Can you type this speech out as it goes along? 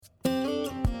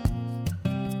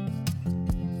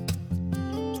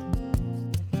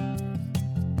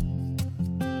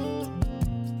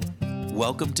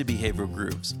Welcome to Behavioral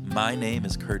Grooves. My name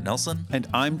is Kurt Nelson. And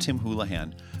I'm Tim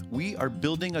Houlihan. We are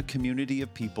building a community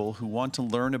of people who want to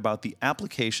learn about the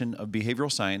application of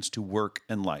behavioral science to work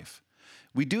and life.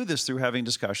 We do this through having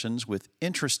discussions with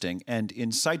interesting and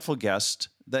insightful guests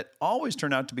that always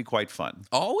turn out to be quite fun.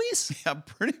 Always? Yeah,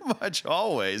 pretty much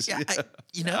always. Yeah,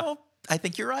 I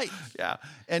think you're right. Yeah.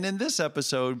 And in this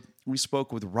episode, we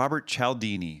spoke with Robert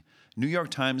Cialdini, New York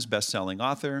Times bestselling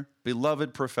author,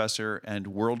 beloved professor, and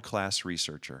world-class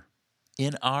researcher.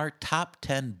 In our Top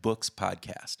 10 Books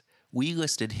podcast, we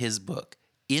listed his book,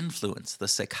 Influence, The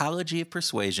Psychology of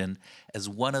Persuasion, as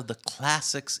one of the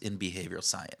classics in behavioral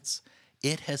science.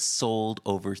 It has sold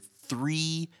over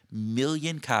 3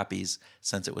 million copies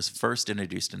since it was first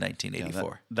introduced in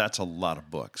 1984. That's a lot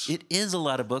of books. It is a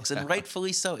lot of books, and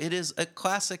rightfully so. It is a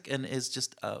classic and is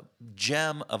just a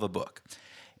gem of a book.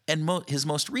 And his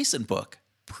most recent book,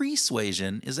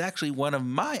 Persuasion, is actually one of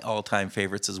my all-time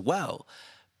favorites as well,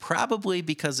 probably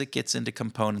because it gets into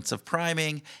components of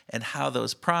priming and how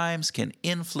those primes can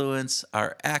influence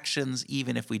our actions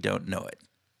even if we don't know it.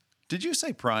 Did you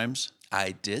say primes?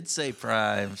 I did say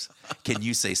primes. Can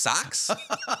you say socks?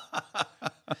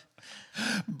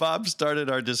 Bob started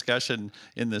our discussion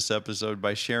in this episode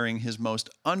by sharing his most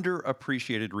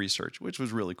underappreciated research, which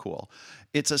was really cool.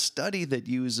 It's a study that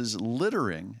uses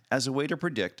littering as a way to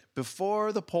predict,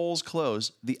 before the polls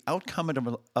close, the outcome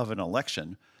of an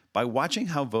election by watching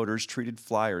how voters treated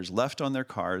flyers left on their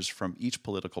cars from each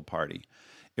political party.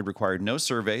 It required no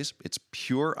surveys. It's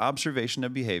pure observation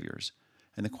of behaviors.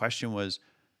 And the question was,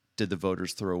 did the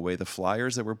voters throw away the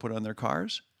flyers that were put on their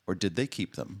cars, or did they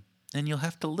keep them? And you'll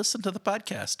have to listen to the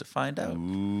podcast to find out.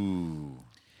 Ooh.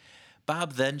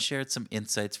 Bob then shared some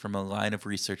insights from a line of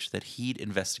research that he'd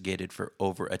investigated for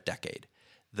over a decade.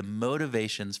 The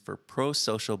motivations for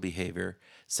pro-social behavior,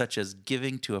 such as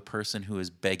giving to a person who is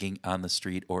begging on the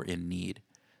street or in need.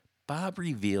 Bob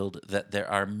revealed that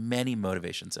there are many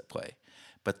motivations at play,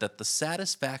 but that the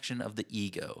satisfaction of the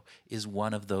ego is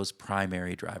one of those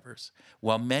primary drivers.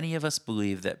 While many of us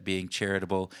believe that being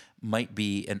charitable might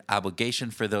be an obligation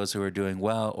for those who are doing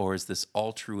well, or is this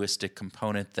altruistic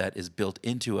component that is built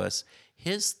into us,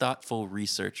 his thoughtful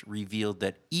research revealed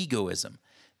that egoism,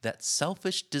 that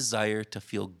selfish desire to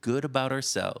feel good about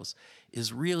ourselves,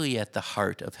 is really at the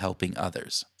heart of helping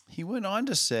others. He went on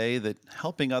to say that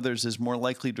helping others is more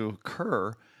likely to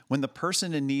occur when the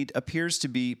person in need appears to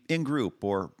be in group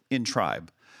or in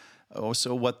tribe.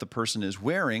 So what the person is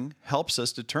wearing helps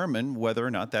us determine whether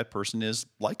or not that person is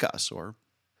like us or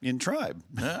in tribe.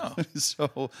 Oh.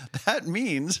 So that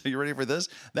means, are you ready for this?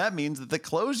 That means that the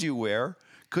clothes you wear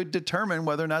could determine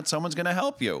whether or not someone's going to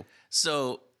help you.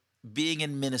 So being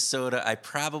in Minnesota, I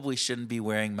probably shouldn't be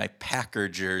wearing my Packer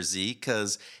jersey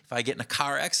because if I get in a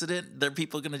car accident, there are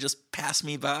people going to just pass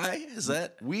me by. Is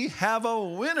that? We have a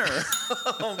winner.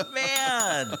 Oh,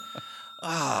 man.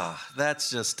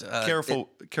 That's just...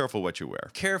 Careful what you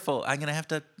wear. Careful. I'm going to have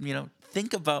to,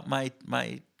 think about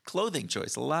my clothing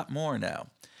choice a lot more now.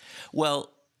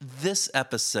 Well, this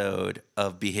episode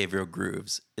of Behavioral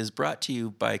Grooves is brought to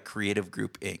you by Creative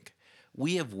Group, Inc.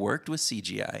 We have worked with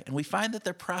CGI, and we find that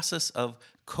their process of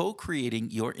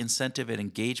co-creating your incentive and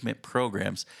engagement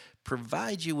programs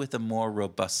provides you with a more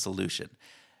robust solution.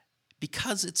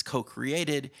 Because it's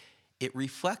co-created, it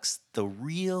reflects the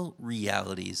real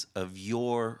realities of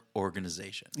your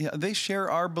organization. Yeah, they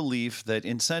share our belief that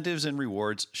incentives and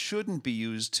rewards shouldn't be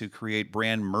used to create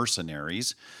brand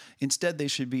mercenaries. Instead, they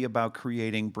should be about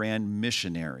creating brand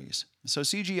missionaries. So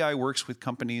CGI works with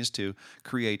companies to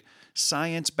create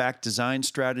science-backed design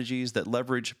strategies that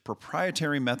leverage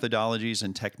proprietary methodologies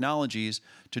and technologies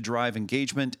to drive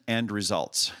engagement and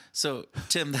results. So,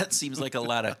 Tim, that seems like a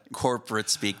lot of corporate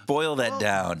speak. Boil that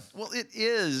down. Well, it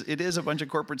is. It is a bunch of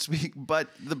corporate speak, but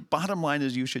the bottom line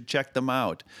is you should check them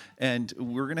out. And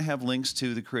we're going to have links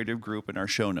to the Creative Group in our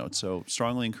show notes, so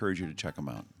strongly encourage you to check them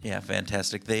out. Yeah,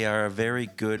 fantastic. They are a very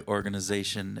good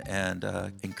organization and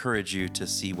encourage you to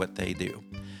see what they do.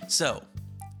 So,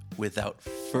 without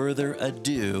further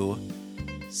ado,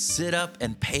 sit up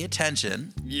and pay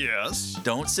attention. Yes.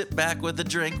 Don't sit back with a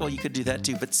drink. Well, you could do that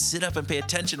too, but sit up and pay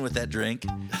attention with that drink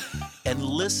and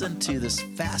listen to this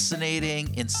fascinating,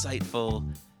 insightful,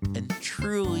 and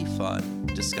truly fun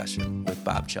discussion with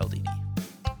Bob Cialdini.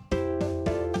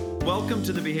 Welcome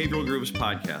to the Behavioral Grooves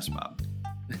podcast, Bob.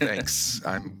 Thanks.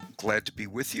 I'm glad to be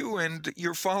with you and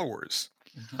your followers.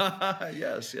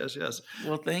 Yes.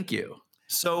 Well, thank you.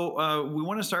 So we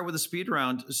want to start with a speed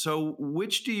round. So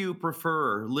which do you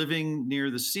prefer, living near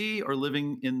the sea or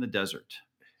living in the desert?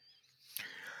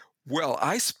 Well,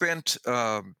 I spent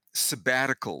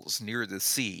sabbaticals near the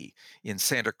sea in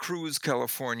Santa Cruz,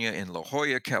 California, in La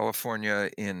Jolla, California,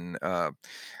 uh,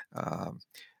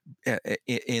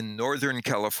 in Northern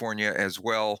California as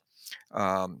well.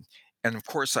 Um, and of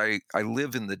course, I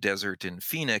live in the desert in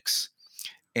Phoenix,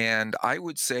 and I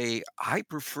would say I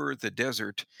prefer the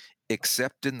desert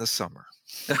except in the summer.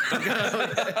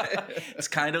 It's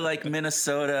kind of like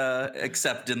Minnesota,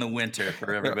 except in the winter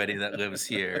for Yeah, everybody that lives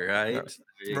here, yeah, right?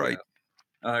 There you go. right.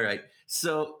 All right.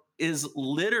 So, is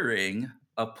littering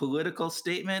a political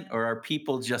statement, or are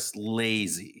people just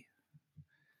lazy?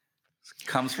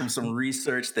 Comes from some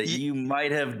research that Y- you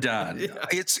might have done.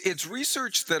 It's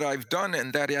research that I've done,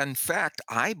 and that in fact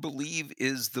I believe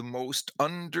is the most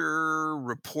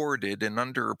underreported and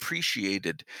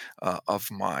underappreciated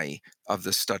of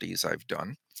the studies I've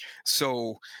done.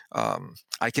 So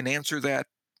I can answer that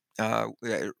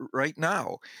right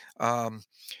now. Um,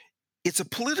 it's a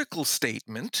political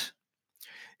statement,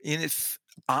 and if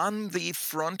on the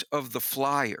front of the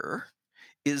flyer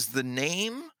is the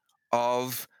name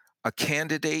of a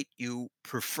candidate you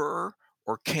prefer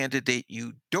or candidate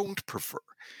you don't prefer.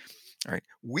 All right.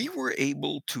 We were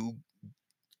able to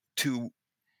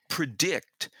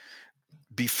predict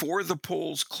before the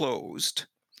polls closed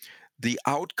the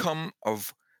outcome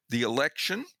of the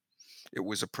election. It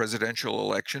was a presidential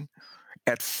election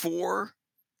at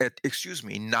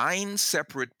nine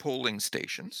separate polling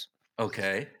stations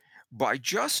Okay. by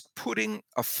just putting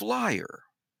a flyer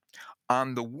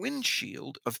on the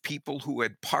windshield of people who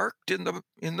had parked in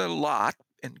the lot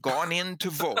and gone in to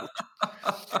vote.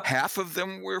 Half of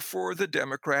them were for the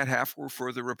Democrat, half were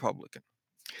for the Republican.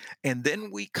 And then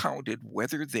we counted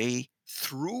whether they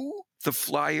threw the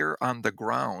flyer on the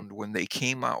ground when they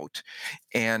came out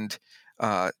and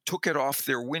took it off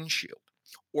their windshield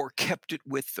or kept it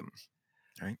with them.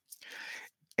 Right?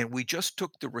 And we just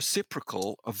took the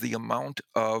reciprocal of the amount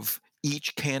of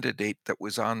each candidate that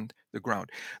was on the ground.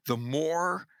 The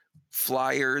more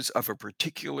flyers of a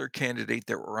particular candidate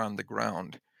that were on the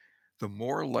ground, the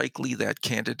more likely that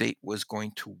candidate was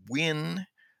going to win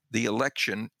the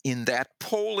election in that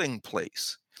polling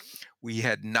place. We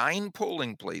had 9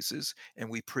 polling places and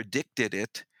we predicted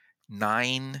it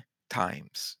 9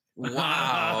 times. I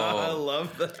Wow.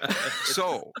 love that.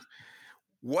 So,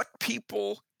 what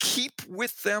people keep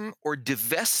with them or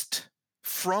divest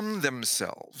from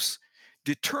themselves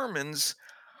determines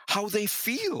how they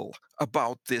feel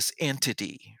about this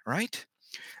entity, right?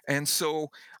 And so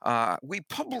we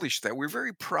published that. We're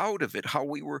very proud of it. How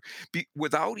we were,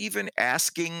 without even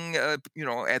asking,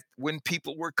 at when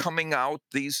people were coming out,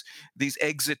 these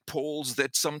exit polls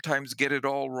that sometimes get it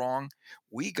all wrong,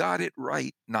 we got it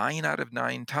right 9 out of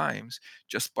 9 times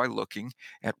just by looking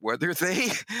at whether they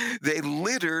they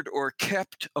littered or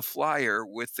kept a flyer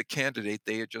with the candidate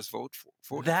they had just voted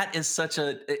for. That is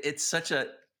it's such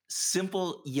a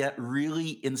simple yet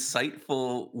really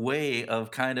insightful way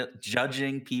of kind of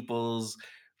judging people's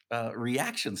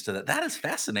reactions to that. That is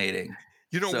fascinating.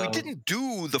 We So, didn't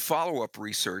do the follow up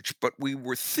research, but we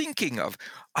were thinking of,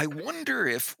 I wonder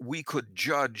if we could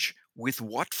judge with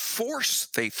what force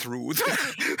they threw the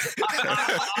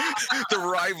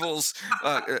rivals'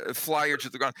 flyer to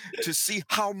the ground to see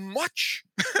how much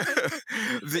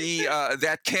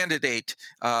that candidate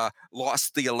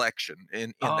lost the election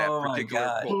in that oh my particular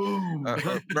God. poll.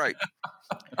 Boom. Right.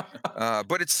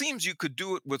 But it seems you could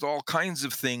do it with all kinds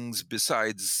of things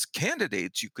besides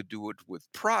candidates. You could do it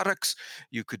with products.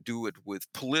 You could do it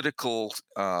with political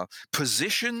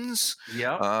positions.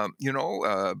 Yep.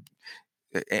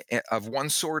 Of one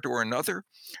sort or another.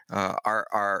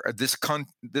 This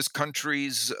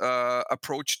country's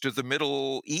approach to the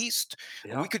Middle East.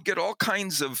 We Yep. could get all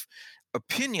kinds of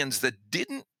opinions that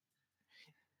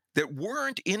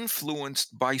weren't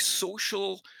influenced by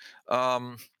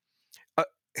um, uh,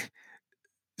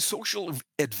 social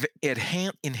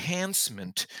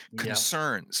enhancement Yep.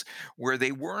 concerns, where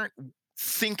they weren't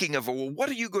thinking of, well, what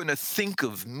are you going to think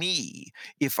of me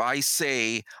if I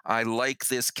say I like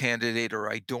this candidate or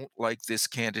I don't like this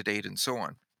candidate, and so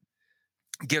on.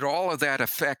 Get all of that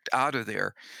effect out of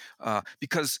there,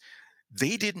 because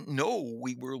they didn't know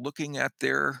we were looking at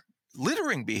their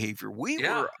littering behavior.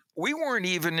 Yeah. We weren't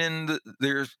even in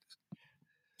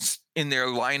their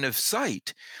line of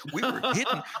sight. We were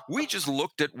hidden. We just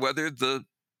looked at whether the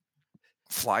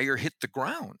flyer hit the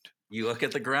ground. You look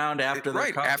at the ground after they're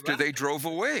Right, coming after back. they drove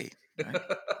away.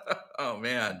 Oh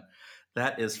man,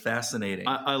 that is fascinating.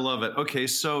 I love it. Okay,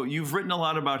 so you've written a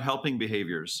lot about helping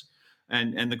behaviors,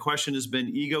 and the question has been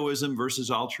egoism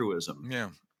versus altruism.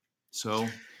 Yeah. So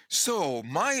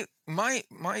My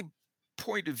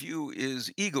point of view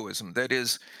is egoism. That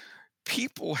is,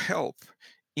 people help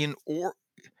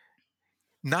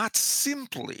not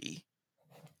simply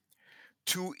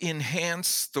to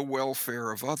enhance the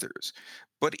welfare of others,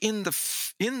 but in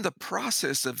the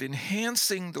process of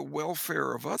enhancing the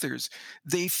welfare of others,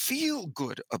 they feel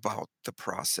good about the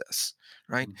process,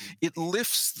 right? Mhm. It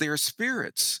lifts their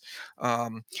spirits,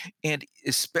 um, and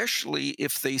especially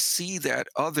if they see that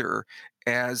other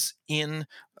as in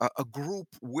a group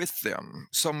with them,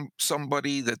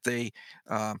 somebody that they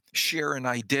share an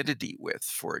identity with,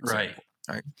 for Right. example.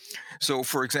 Right. So,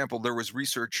 for example, there was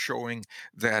research showing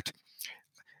that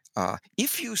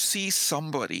if you see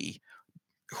somebody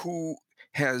who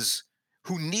has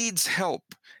who needs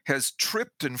help, has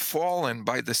tripped and fallen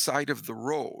by the side of the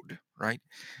road, right?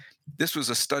 This was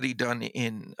a study done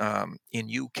in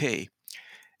UK,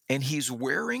 and he's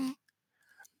wearing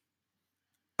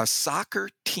a soccer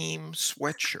team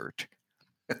sweatshirt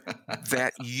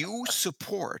that you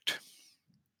support.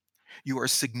 You are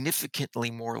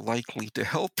significantly more likely to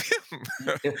help him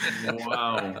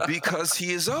Wow. because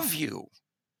he is of you.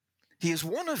 He is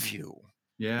one of you.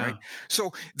 Yeah. Right.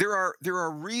 So there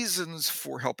are reasons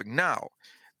for helping. Now,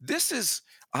 this is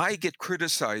I get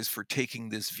criticized for taking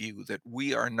this view that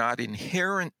we are not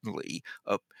inherently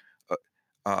uh,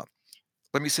 uh,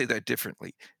 let me say that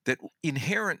differently, that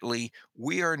inherently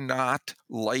we are not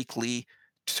likely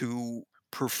to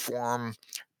perform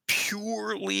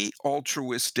purely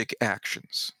altruistic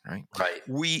actions, right? Right.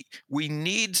 We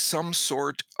need some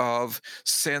sort of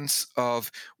sense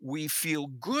of we feel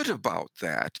good about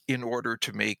that in order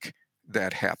to make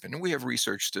that happen. And we have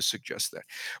research to suggest that.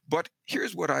 But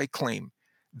here's what I claim.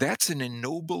 That's an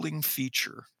ennobling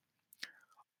feature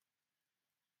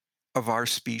of our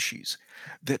species,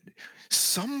 that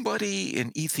somebody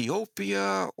in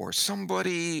Ethiopia or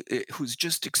somebody who's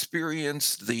just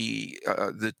experienced the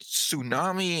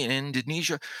tsunami in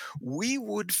Indonesia, we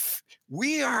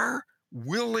are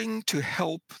willing to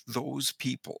help those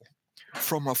people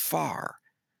from afar,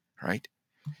 right?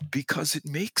 Because it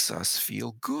makes us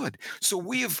feel good. So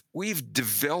we've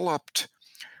developed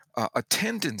a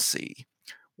tendency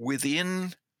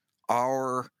within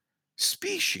our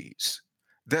species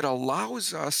that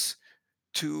allows us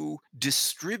to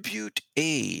distribute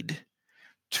aid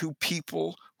to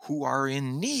people who are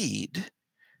in need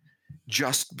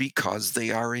just because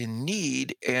they are in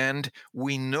need, and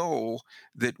we know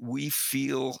that we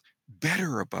feel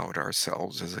better about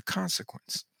ourselves as a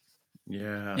consequence.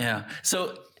 Yeah. Yeah.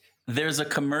 So there's a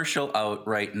commercial out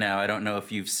right now. I don't know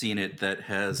if you've seen it, that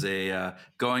has a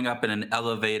going up in an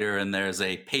elevator, and there's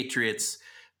a Patriots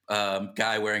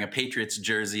guy wearing a Patriots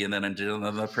jersey, and then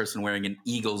another person wearing an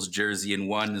Eagles jersey, and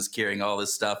one is carrying all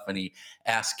this stuff, and he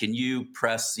asks, "Can you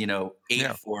press 8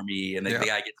 Yeah. for me?" And the Yeah.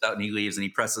 guy gets out and he leaves, and he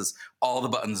presses all the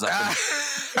buttons up.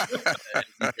 As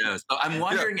he goes. So I'm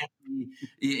wondering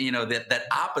if that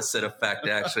opposite effect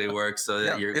actually works, so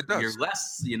that Yeah, it does. you're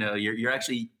less, you're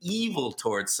actually evil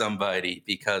towards somebody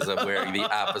because of wearing the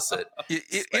opposite.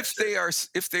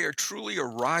 If they are truly a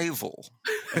rival,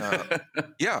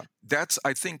 yeah,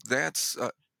 I think that's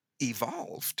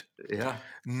evolved, Yeah.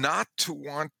 not to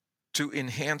want to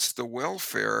enhance the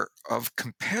welfare of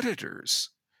competitors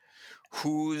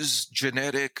whose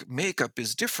genetic makeup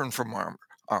is different from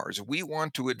ours. We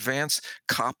want to advance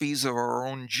copies of our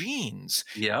own genes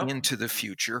Yeah. into the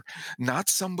future, not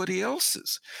somebody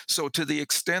else's. So, to the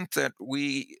extent that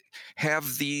we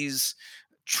have these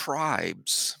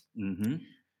tribes Mm-hmm.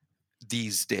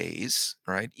 these days,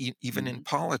 right? Even in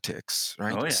politics,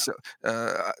 right? Oh yeah. So,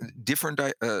 different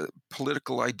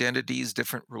political identities,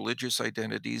 different religious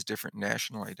identities, different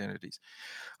national identities.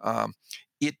 Um,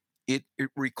 it it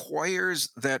requires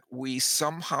that we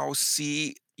somehow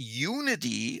see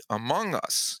unity among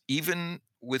us, even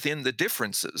within the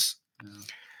differences, Yeah.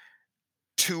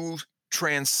 to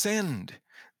transcend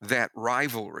that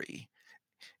rivalry.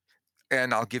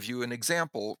 And I'll give you an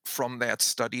example from that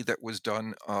study that was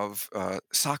done of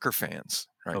soccer fans,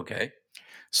 right? Okay.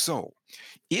 So,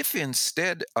 if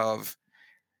instead of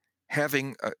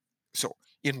having, so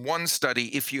in one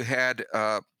study, if you had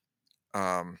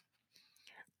um,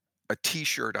 a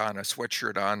t-shirt on, a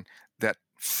sweatshirt on that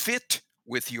fit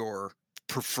with your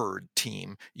preferred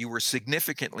team, you were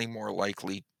significantly more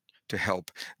likely to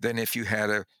help than if you had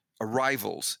a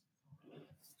rival's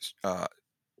uh,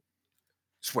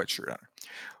 sweatshirt on.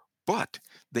 But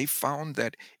they found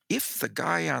that if the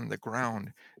guy on the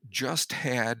ground just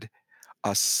had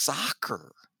a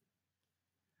soccer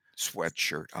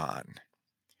sweatshirt on,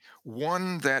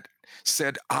 one that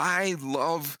said, "I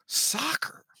love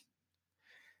soccer,"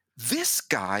 this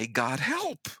guy got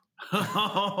help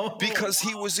because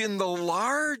he was in the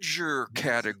larger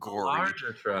category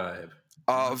Larger tribe.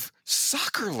 of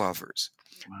soccer lovers.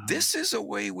 Wow. This is a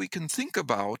way we can think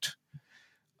about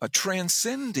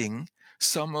transcending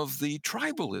some of the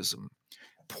tribalism,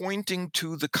 pointing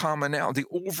to the commonality, the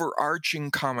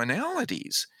overarching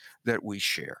commonalities that we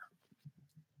share.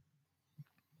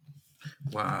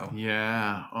 Wow.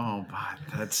 Yeah. Oh, but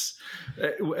that's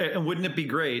and wouldn't it be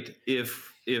great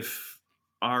if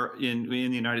our in the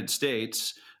United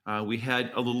States we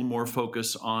had a little more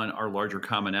focus on our larger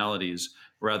commonalities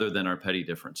rather than our petty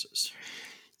differences?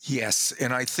 Yes,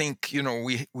 and I think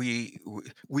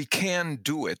we can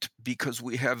do it because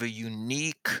we have a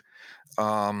unique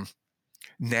um,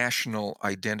 national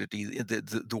identity.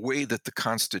 The way that the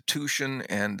Constitution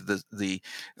and the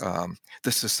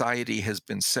society has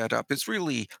been set up is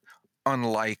really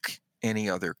unlike any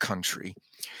other country.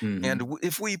 Mhm. And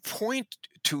if we point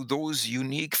to those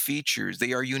unique features,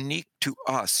 they are unique to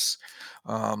us.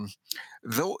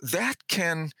 Though that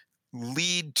can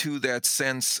lead to that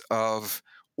sense of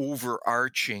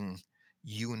overarching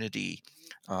unity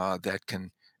that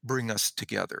can bring us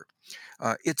together.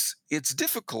 It's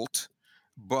difficult,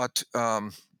 but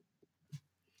I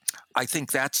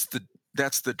think that's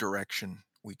the direction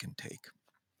we can take.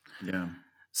 Yeah.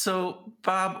 So,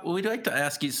 Bob, we'd like to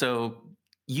ask you. So,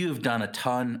 you've done a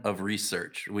ton of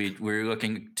research. We're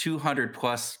looking 200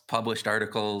 plus published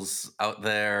articles out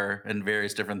there and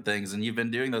various different things, and you've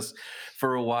been doing this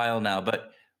for a while now.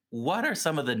 But what are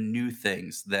some of the new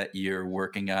things that you're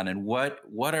working on, and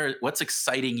what's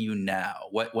exciting you now?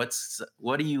 What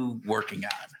are you working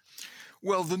on?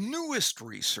 Well, the newest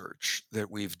research that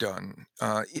we've done,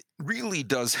 it really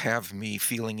does have me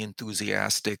feeling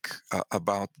enthusiastic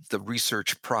about the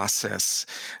research process,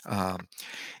 um,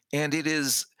 and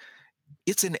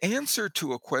it's an answer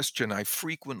to a question I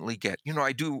frequently get.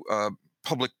 I do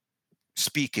public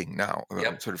speaking now,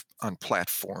 Yep. sort of on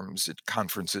platforms at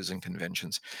conferences and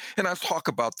conventions. And I'll talk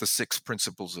about the 6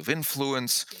 principles of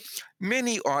influence.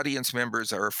 Many audience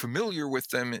members are familiar with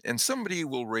them, and somebody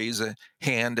will raise a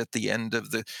hand at the end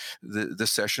of the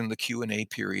session, the Q&A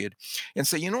period, and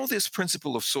say, this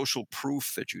principle of social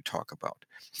proof that you talk about,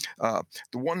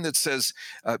 the one that says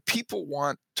people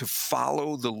want to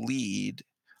follow the lead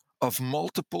of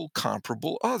multiple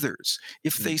comparable others.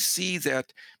 If they see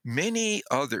that many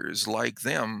others like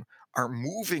them are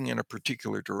moving in a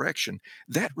particular direction,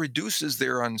 that reduces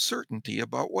their uncertainty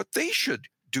about what they should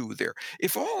do there.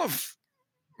 If all of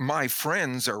my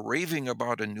friends are raving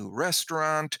about a new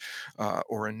restaurant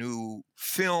or a new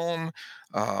film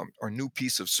or new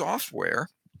piece of software,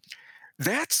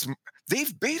 that's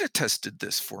they've beta tested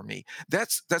this for me.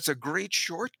 That's a great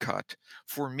shortcut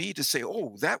for me to say,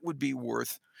 oh, that would be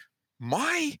worth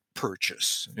my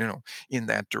purchase, in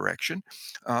that direction,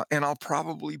 and I'll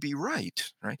probably be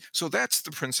right. So that's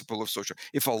the principle of social.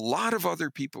 If a lot of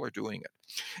other people are doing it,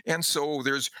 and so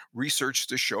there's research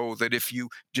to show that if you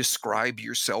describe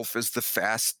yourself as the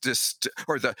fastest,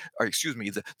 or excuse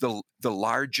me, the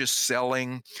largest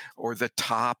selling, or the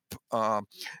top,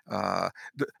 the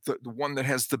one that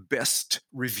has the best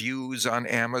reviews on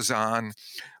Amazon.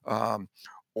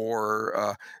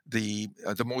 Or the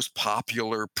most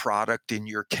popular product in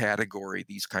your category,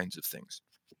 these kinds of things.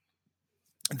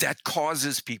 That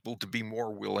causes people to be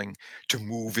more willing to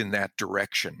move in that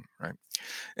direction, right?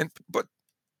 But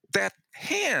that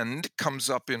hand comes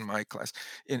up in my class,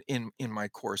 in my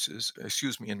courses,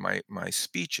 excuse me, in my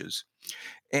speeches,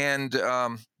 and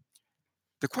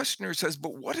the questioner says,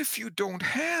 "But what if you don't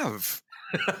have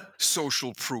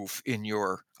social proof on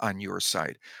your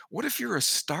side? What if you're a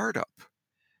startup?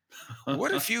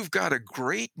 What if you've got a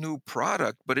great new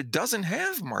product, but it doesn't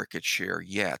have market share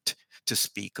yet to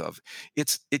speak of?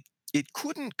 It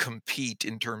couldn't compete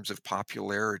in terms of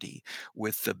popularity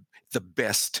with the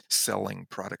best selling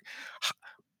product.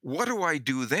 What do I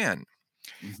do then?"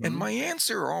 And my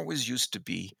answer always used to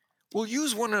be, well,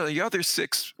 use one of the other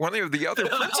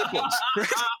principles. Right?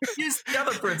 Use the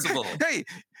other principle. Hey,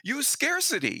 use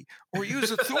scarcity, or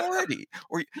use authority,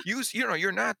 or use,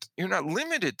 you're not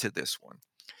limited to this one.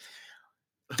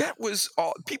 That was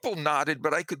all. People nodded,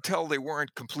 but I could tell they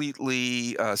weren't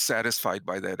completely satisfied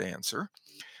by that answer.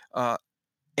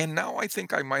 And now I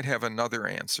think I might have another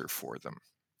answer for them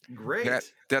Great.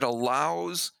 that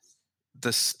allows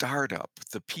the startup,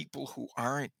 the people who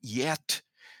aren't yet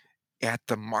at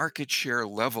the market share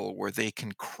level where they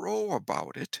can crow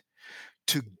about it,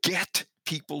 to get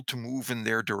people to move in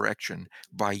their direction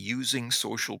by using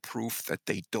social proof that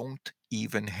they don't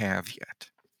even have yet.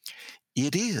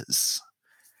 It is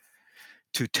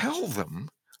to tell them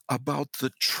about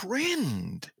the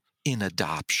trend in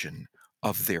adoption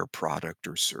of their product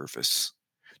or service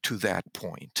to that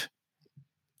point.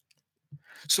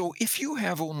 So if you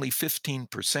have only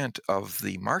 15% of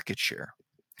the market share,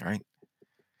 right?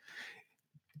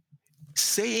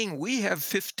 Saying we have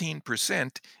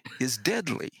 15% is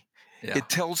deadly. Yeah. It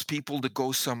tells people to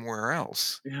go somewhere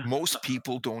else. Yeah. Most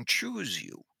people don't choose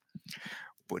you.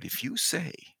 But if you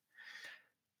say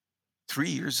 3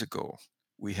 years ago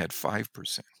we had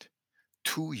 5%,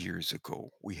 2 years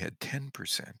ago we had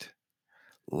 10%,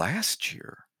 last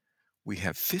year we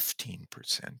have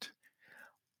 15%,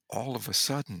 all of a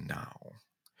sudden now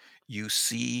you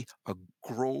see a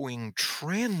growing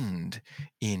trend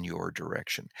in your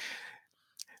direction.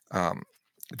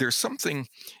 There's something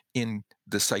in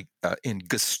in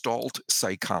Gestalt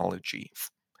psychology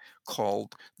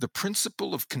called the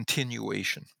principle of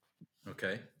continuation.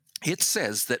 Okay. It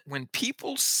says that when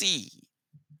people see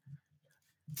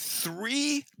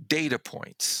 3 data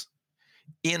points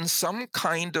in some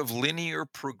kind of linear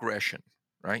progression,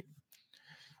 right?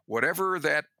 Whatever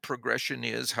that progression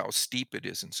is, how steep it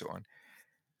is, and so on,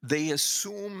 they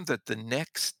assume that the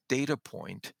next data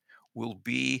point will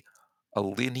be a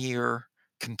linear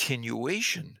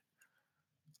continuation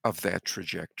of that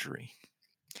trajectory.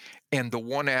 And the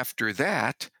one after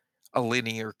that, a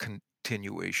linear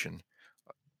continuation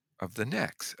of the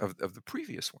next, of the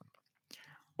previous one.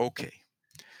 Okay.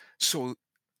 So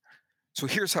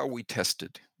here's how we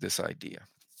tested this idea.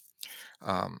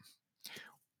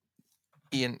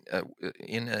 In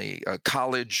a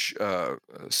college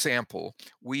sample,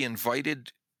 we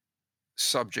invited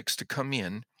subjects to come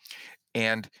in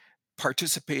and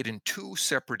participate in 2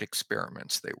 separate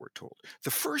experiments, they were told. The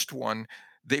first one,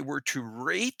 they were to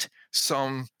rate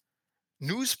some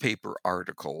newspaper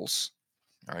articles,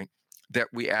 right, that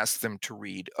we asked them to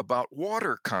read about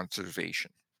water conservation.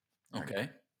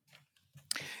 Okay.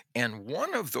 And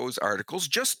one of those articles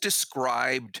just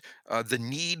described the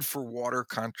need for water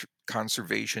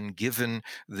conservation given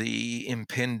the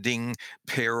impending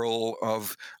peril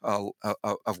of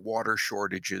water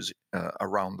shortages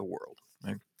around the world.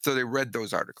 Right? So they read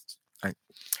those articles. Right?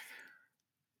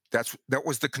 That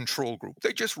was the control group.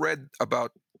 They just read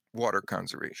about water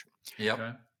conservation. Yep.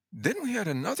 Okay. Then we had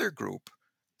another group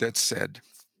that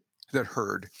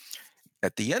heard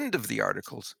at the end of the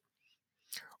articles,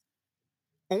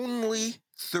 only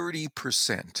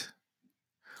 30%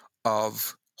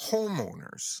 of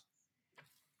homeowners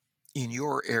in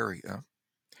your area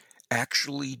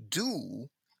actually do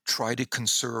try to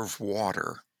conserve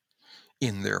water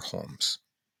in their homes,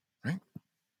 right?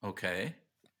 Okay.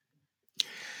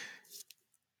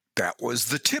 That was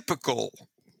the typical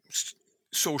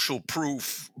social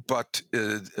proof, but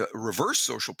reverse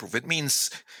social proof. It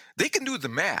means they can do the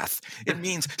math. It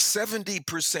means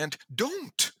 70%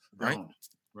 don't, right? Don't.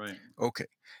 Right. Okay.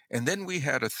 And then we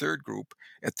had a third group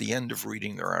at the end of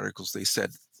reading their articles. They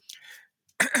said,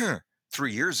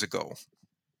 3 years ago,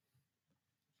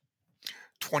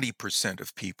 20%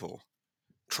 of people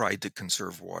tried to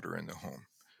conserve water in the home.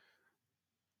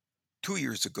 2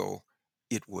 years ago,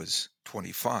 it was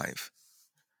 25.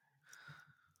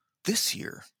 This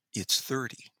year, it's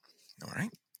 30. All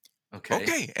right.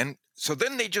 Okay. And so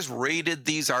then they just rated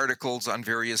these articles on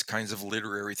various kinds of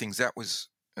literary things. That was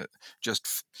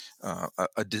just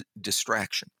a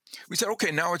distraction. We said,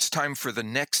 okay, now it's time for the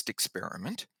next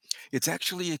experiment. It's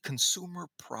actually a consumer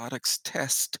products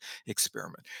test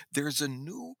experiment. There's a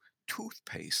new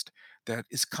toothpaste that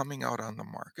is coming out on the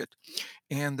market,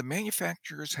 and the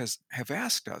manufacturers have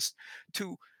asked us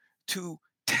to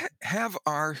have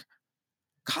our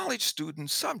college student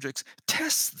subjects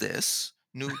test this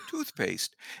new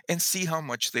toothpaste and see how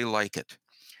much they like it.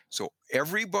 So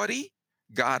everybody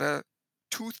got a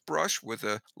toothbrush with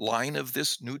a line of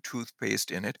this new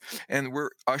toothpaste in it, and we're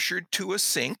ushered to a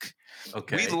sink.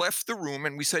 Okay. We left the room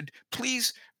and we said,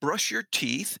 please brush your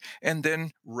teeth and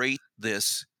then rate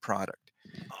this product.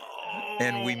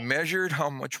 And we measured how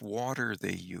much water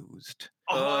they used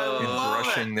in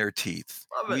brushing their teeth.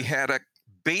 We had a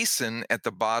basin at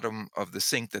the bottom of the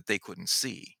sink that they couldn't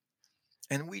see,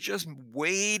 and we just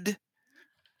weighed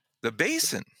the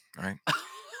basin, right?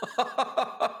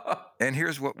 And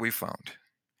here's what we found.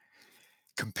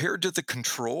 Compared to the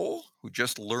control, who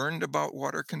just learned about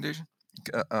water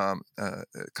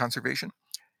conservation,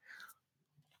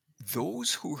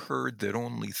 those who heard that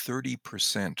only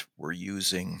 30% were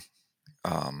using,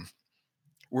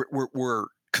 were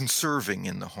conserving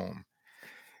in the home,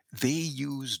 they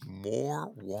used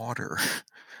more water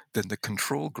than the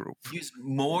control group. Use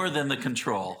more than the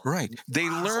control. Right. They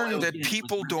learned that it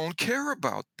people was- don't care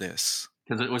about this.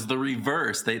 Because it was the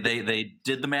reverse. They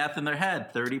did the math in their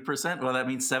head. 30%. Well, that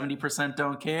means 70%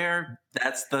 don't care.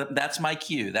 That's my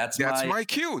cue. That's my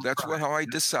cue. That's how I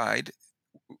decide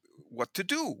what to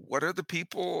do. What are the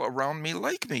people around me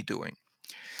like me doing?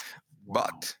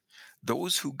 But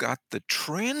those who got the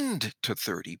trend to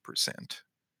 30%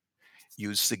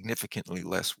 use significantly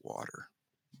less water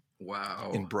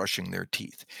Wow. in brushing their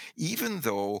teeth, even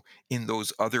though in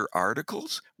those other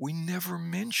articles, we never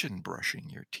mentioned brushing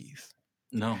your teeth.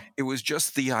 No. It was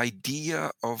just the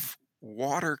idea of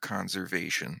water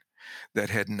conservation that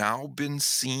had now been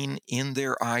seen in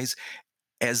their eyes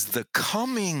as the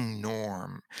coming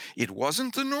norm. It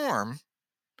wasn't the norm,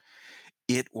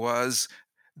 it was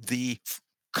the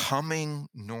coming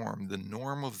norm, the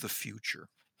norm of the future.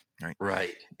 Right.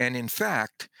 Right. And in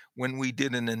fact, when we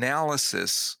did an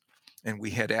analysis and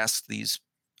we had asked these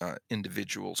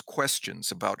individuals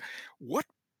questions about what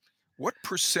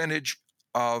percentage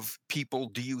of people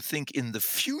do you think in the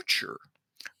future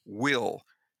will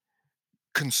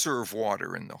conserve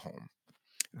water in the home?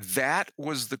 That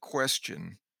was the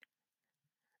question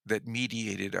that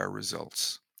mediated our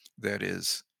results. That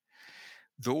is,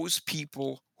 those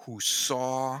people who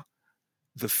saw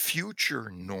the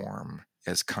future norm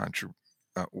as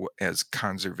as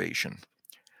conservation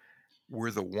were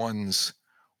the ones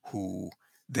who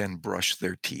then brushed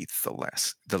their teeth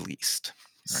the least.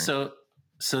 Right?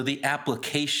 So the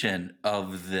application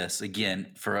of this,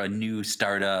 again, for a new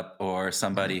startup or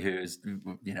somebody who's,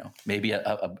 maybe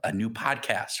a new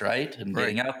podcast, right? And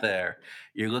getting out there,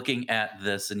 you're looking at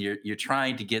this and you're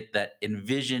trying to get that,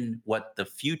 envision what the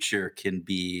future can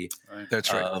be. Right.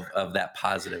 That's right. Of that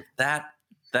positive.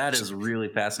 That is really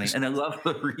fascinating. And I love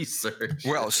the research.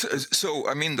 Well, so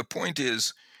I mean, the point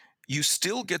is, you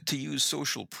still get to use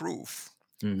social proof,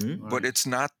 but it's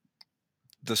not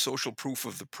the social proof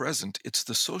of the present, it's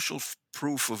the social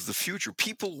proof of the future.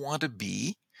 People want to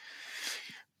be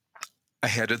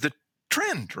ahead of the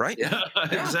trend, right? Yeah,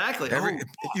 exactly.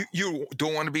 You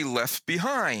don't want to be left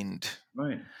behind.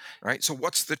 Right. So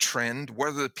what's the trend? What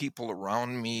are the people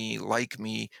around me, like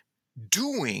me,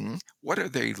 doing? What are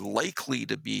they likely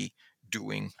to be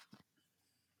doing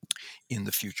in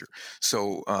the future?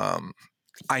 So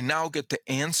I now get to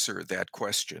answer that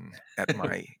question at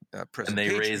my presentation. And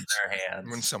they raise their hands.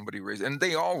 When somebody raises, and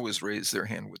they always raise their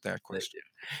hand with that question.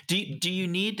 Do you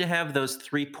need to have those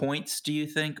 3 points, do you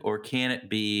think? Or can it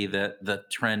be that the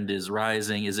trend is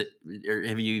rising? Is it, or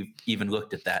have you even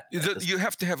looked at that? You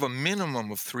have to have a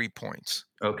minimum of 3 points.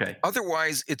 Okay.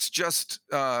 Otherwise, it's just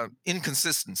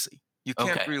inconsistency. You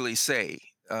can't really say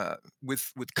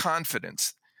with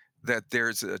confidence that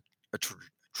there's a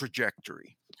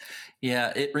trajectory.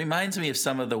 Yeah, it reminds me of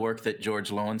some of the work that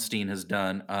George Lowenstein has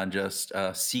done on just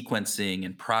sequencing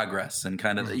and progress, and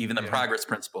kind of even the progress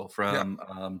principle from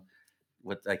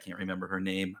what, I can't remember her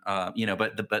name,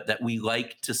 but that we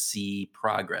like to see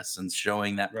progress, and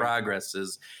showing that progress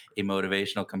is a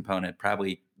motivational component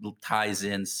probably ties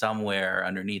in somewhere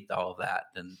underneath all of that.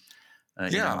 And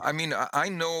I mean, I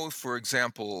know, for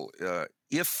example,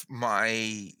 if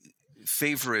my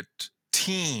favorite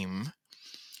team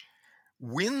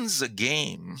wins a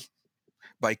game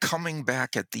by coming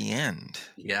back at the end,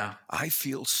 I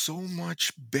feel so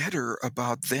much better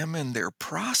about them and their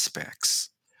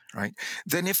prospects, right?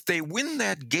 Than if they win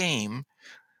that game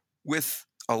with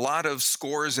a lot of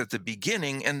scores at the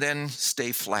beginning and then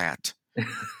stay flat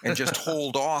and just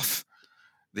hold off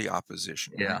the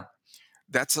opposition. Yeah.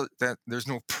 Right? There's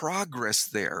no progress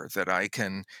there that I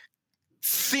can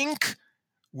think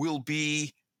will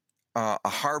be a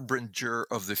harbinger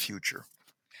of the future.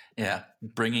 Yeah,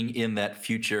 bringing in that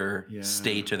future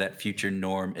state or that future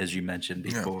norm, as you mentioned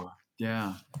before.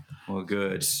 Yeah. Well,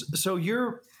 good. So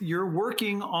you're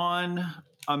working on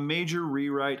a major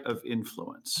rewrite of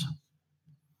Influence.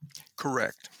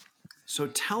 Correct. So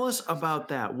tell us about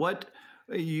that. What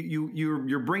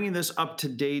you're bringing this up to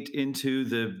date into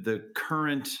the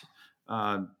current,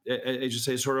 as you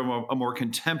say, sort of a more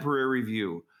contemporary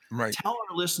view. Right. Tell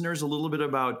our listeners a little bit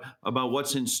about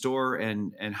what's in store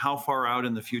and how far out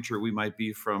in the future we might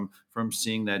be from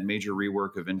seeing that major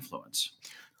rework of Influence.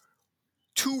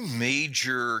 2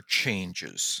 major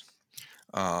changes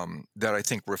that I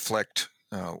think reflect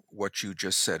what you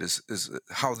just said is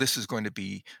how this is going to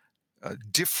be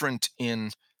different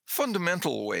in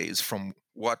fundamental ways from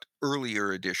what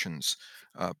earlier editions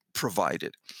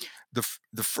provided.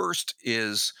 The first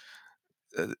is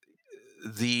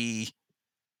the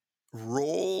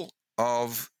role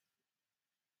of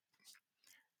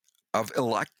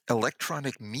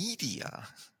electronic media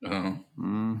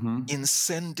in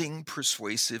sending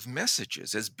persuasive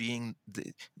messages, as being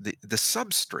the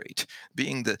substrate,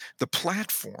 being the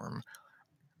platform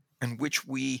in which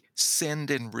we send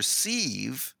and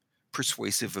receive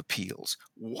persuasive appeals.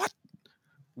 What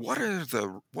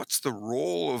what's the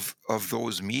role of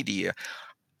those media,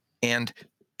 and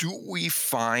do we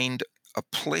find a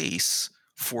place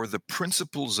for the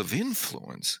principles of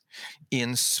influence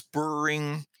in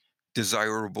spurring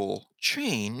desirable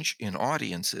change in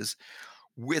audiences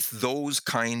with those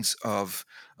kinds of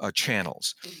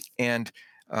channels? And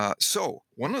so,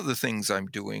 one of the things I'm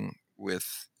doing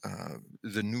with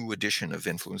the new edition of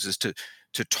Influence is to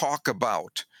talk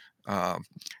about uh,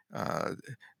 uh,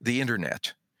 the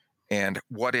internet and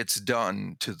what it's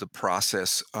done to the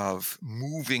process of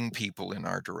moving people in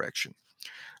our direction.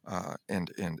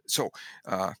 And so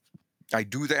I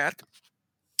do that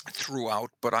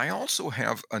throughout, but I also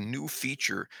have a new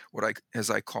feature, what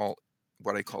I call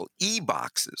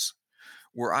e-boxes,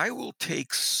 where I will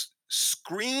take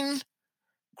screen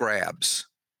grabs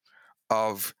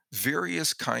of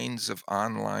various kinds of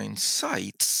online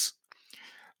sites.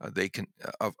 They can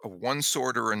of one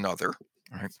sort or another,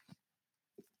 right?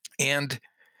 And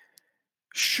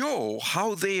show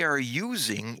how they are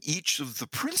using each of the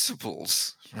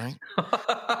principles, right?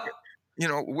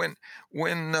 When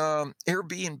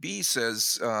Airbnb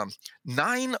says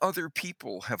 9 other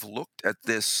people have looked at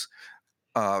this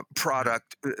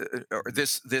product or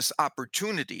this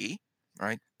opportunity,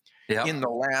 right, Yeah. in the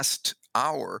last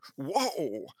hour,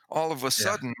 whoa! All of a Yeah.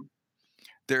 sudden,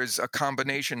 there's a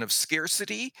combination of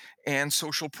scarcity and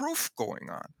social proof going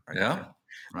on, right? Yeah.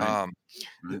 Right. Um,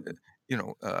 Right.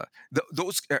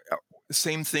 those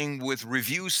same thing with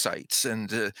review sites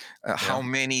and how Yeah.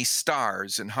 many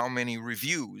stars and how many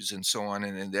reviews and so on,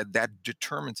 and that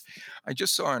determines. I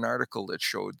just saw an article that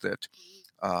showed that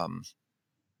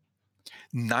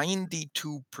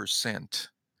 92%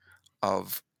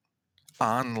 of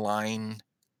online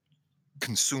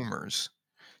consumers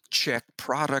check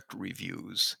product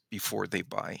reviews before they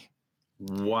buy.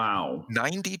 Wow.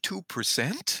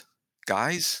 92%?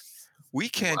 Guys, we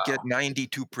can't get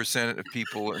 92% of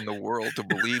people in the world to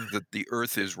believe that the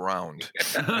earth is round.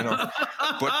 You know,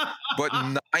 but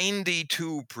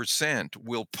 92%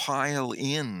 will pile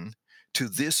in to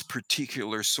this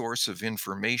particular source of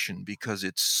information because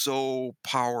it's so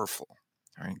powerful,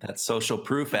 right? That social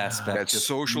proof aspect That just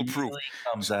social really proof.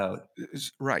 comes out.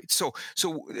 Right. So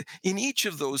in each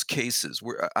of those cases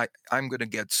where I'm going to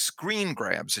get screen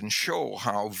grabs and show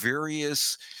how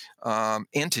various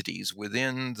entities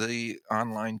within the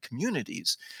online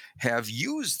communities have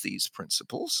used these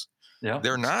principles. Yeah.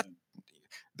 They're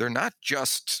not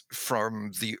just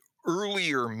from the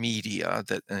earlier media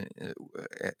that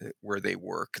where they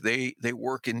work. They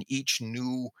work in each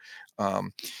new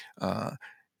um, uh,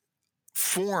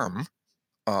 form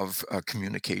of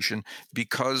communication,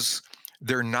 because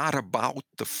they're not about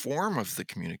the form of the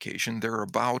communication. They're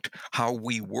about how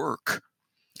we work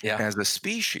Yeah. as a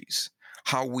species,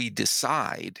 how we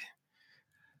decide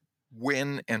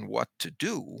when and what to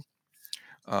do.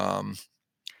 Um,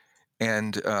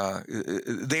 and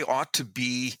they ought to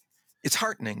be, it's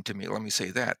heartening to me, let me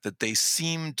say that they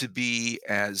seem to be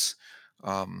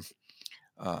um,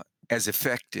 as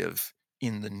effective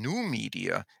in the new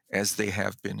media as they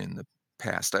have been in the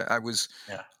past. I was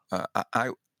Yeah.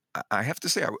 I I have to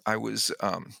say I was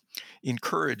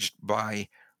encouraged by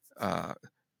uh,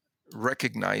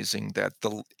 recognizing that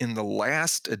the in the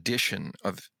last edition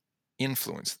of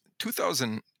Influence,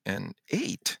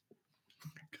 2008,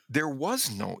 there was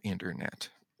no internet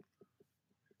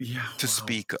Yeah. to Wow.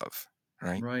 speak of.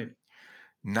 Right Right.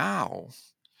 now,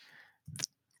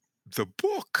 the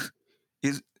book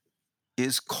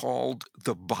is called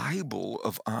the Bible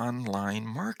of online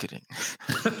marketing.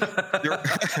 There-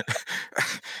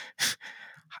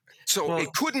 So it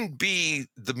Well, couldn't be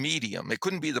the medium, it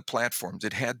couldn't be the platforms,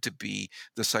 it had to be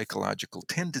the psychological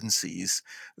tendencies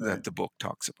Right. that the book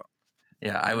talks about.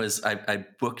 yeah, I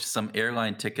booked some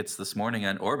airline tickets this morning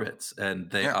on Orbitz, and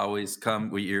they Yeah, always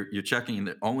come. You're checking, and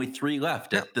there are only 3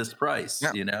 left yeah, at this price.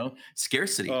 yeah.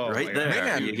 Scarcity Oh right my God. there.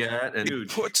 Man, You got and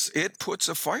Huge. it puts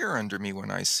a fire under me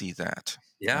when I see that.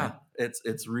 Right? yeah,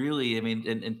 it's really. I mean,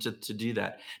 and to do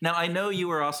that. Now, I know you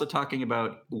were also talking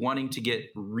about wanting to get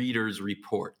readers'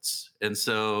 reports, and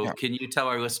so Yeah. can you tell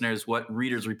our listeners what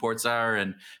readers' reports are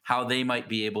and how they might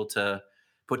be able to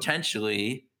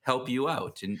potentially help you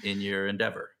out in your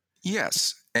endeavor?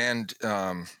 Yes, and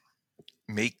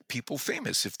make people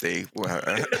famous if they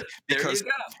There you because go.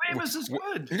 Famous is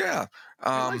good. yeah.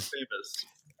 I like Um, famous.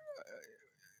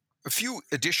 a few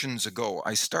editions ago,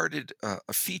 I started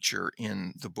a feature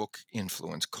in the book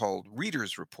Influence called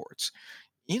Readers' Reports,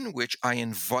 in which I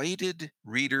invited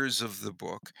readers of the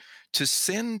book to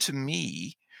send to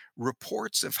me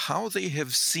reports of how they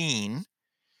have seen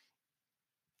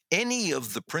any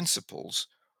of the principles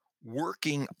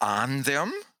working on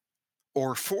them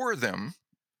or for them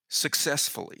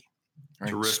successfully.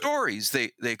 Right? Terrific. Stories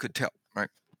they could tell, right?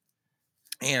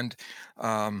 And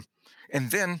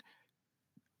then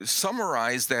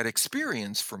summarize that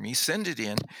experience for me, send it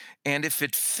in, and if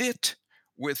it fit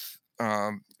with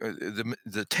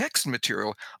the text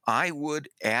material, I would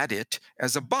add it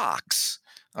as a box,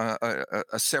 a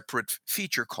separate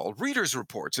feature called Reader's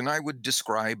Reports, and I would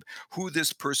describe who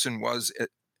this person was,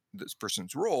 this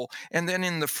person's role, and then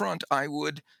in the front I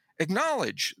would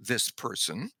acknowledge this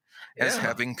person as Yeah.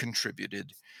 having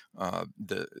contributed to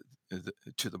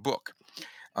the book.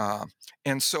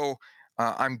 And so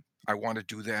I want to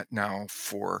do that now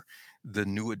for the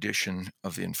new edition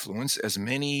of Influence. As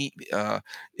many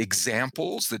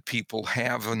examples that people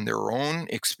have in their own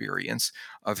experience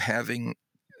of having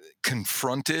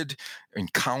confronted,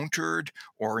 encountered,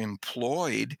 or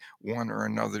employed one or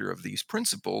another of these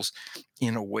principles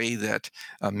in a way that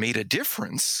made a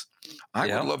difference. I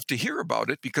would love to hear about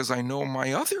it, because I know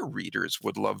my other readers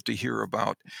would love to hear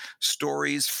about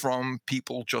stories from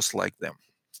people just like them.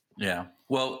 Yeah.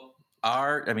 Well,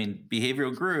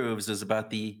 Behavioral Grooves is about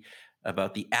the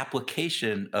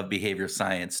application of behavior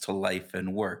science to life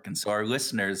and work. And so our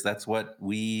listeners, that's what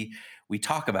we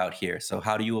talk about here. So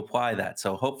how do you apply that?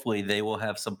 So hopefully they will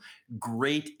have some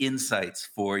great insights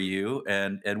for you.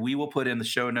 And we will put in the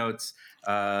show notes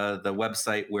the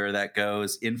website where that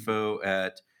goes.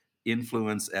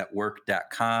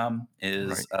 info@influenceatwork.com is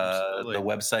Right. the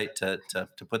website to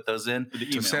put those in. For the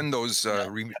To email. send those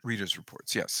readers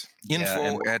reports, yes.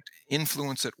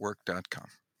 info@influenceatwork.com.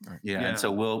 Right. Yeah, Yeah. and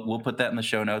so we'll put that in the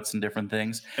show notes and different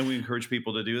things. And we encourage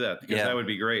people to do that, because Yeah. that would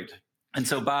be great. And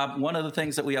so, Bob, one of the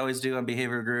things that we always do on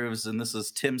Behavior Grooves, and this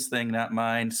is Tim's thing, not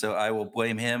mine, so I will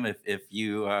blame him if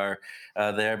you are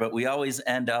there, but we always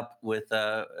end up with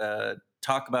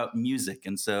talk about music.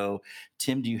 And so,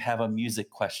 Tim, do you have a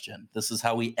music question? This is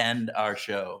how we end our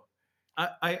show.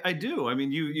 I do. I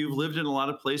mean, you've lived in a lot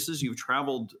of places. You've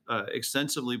traveled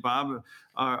extensively, Bob.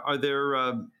 Are there?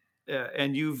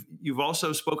 And you've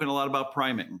also spoken a lot about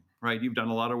priming, right? You've done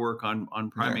a lot of work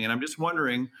on priming, and I'm just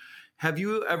wondering, have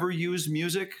you ever used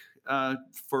music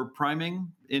for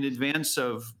priming in advance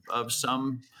of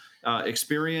some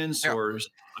experience or a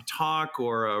talk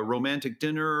or a romantic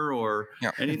dinner or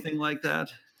anything like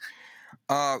that?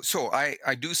 So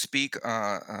I do speak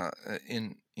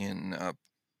in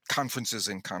conferences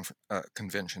and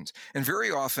conventions, and very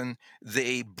often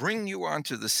they bring you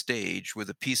onto the stage with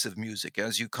a piece of music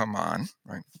as you come on,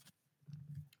 right?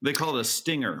 They call it a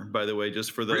stinger, by the way,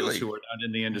 just for those Really? who are not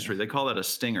in the industry. They call that a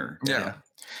stinger. Yeah.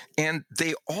 And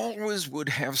they always would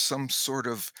have some sort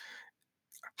of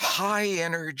high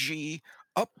energy,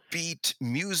 upbeat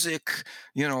music,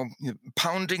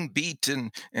 pounding beat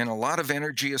and a lot of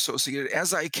energy associated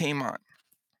as I came on.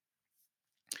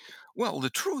 Well, the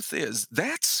truth is,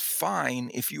 that's fine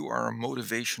if you are a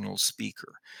motivational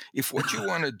speaker. If what you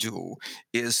want to do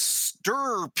is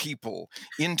stir people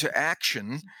into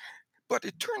action, but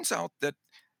it turns out that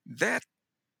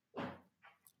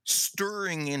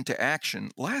stirring into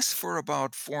action lasts for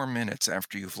about 4 minutes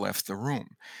after you've left the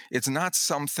room. It's not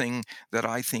something that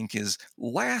I think is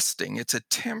lasting. It's a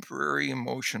temporary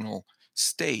emotional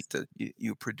state that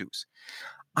you produce.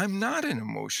 I'm not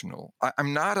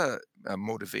I'm not a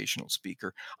motivational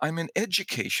speaker. I'm an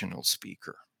educational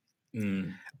speaker.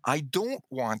 I don't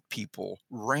want people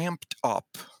ramped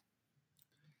up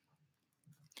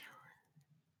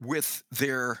with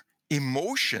their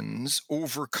emotions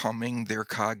overcoming their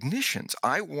cognitions.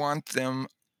 I want them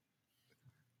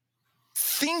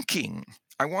thinking.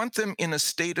 I want them in a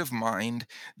state of mind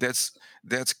that's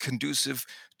conducive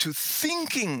to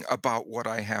thinking about what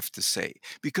I have to say.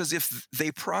 Because if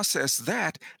they process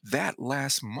that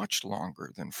lasts much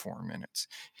longer than 4 minutes,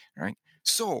 right?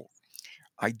 So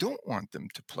I don't want them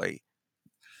to play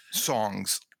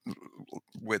songs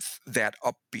with that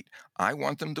upbeat. I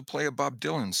want them to play a Bob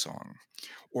Dylan song,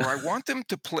 or I want them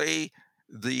to play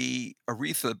the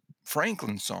Aretha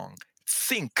Franklin song,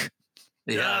 Think.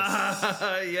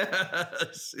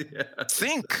 Yes.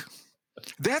 Think.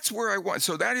 That's where I want.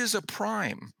 So that is a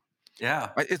prime. Yeah.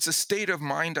 It's a state of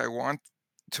mind I want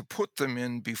to put them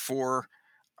in before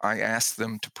I ask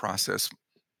them to process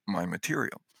my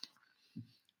material.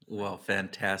 Well,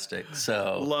 fantastic.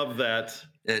 So Love that.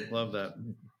 Love that.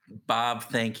 Bob,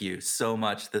 thank you so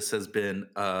much. This has been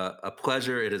a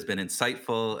pleasure. It has been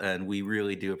insightful, and we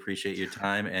really do appreciate your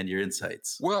time and your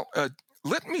insights. Well,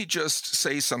 let me just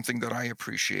say something that I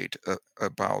appreciate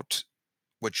about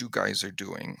what you guys are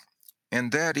doing,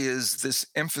 and that is this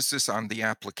emphasis on the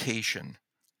application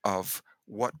of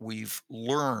what we've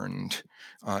learned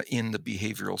in the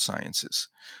behavioral sciences.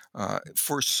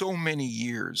 For so many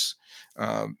years,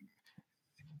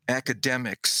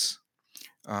 academics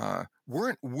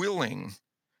weren't willing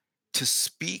to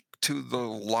speak to the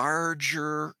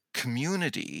larger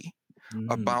community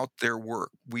about their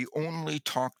work. We only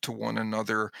talked to one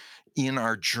another in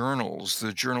our journals,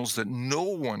 the journals that no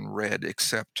one read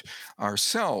except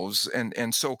ourselves.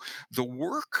 And so the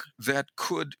work that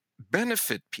could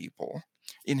benefit people,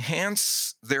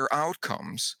 enhance their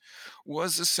outcomes,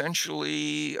 was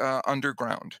essentially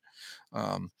underground.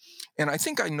 And I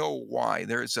think I know why.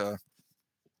 There's a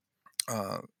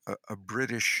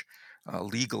British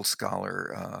legal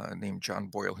scholar named John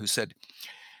Boyle who said,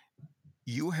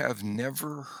 "You have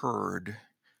never heard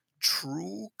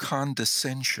true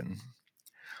condescension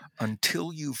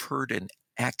until you've heard an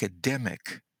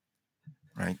academic,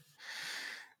 right,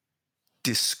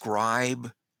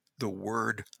 describe the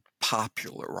word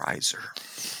popularizer."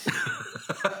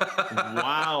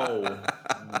 Wow.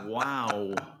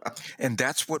 And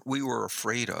that's what we were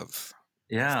afraid of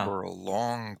Yeah. for a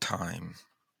long time.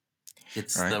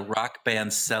 It's right? the rock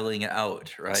band selling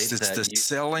out, right? It's the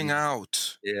selling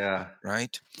out, Yeah.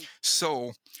 right?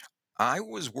 So I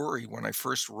was worried when I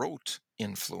first wrote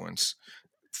Influence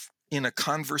in a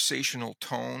conversational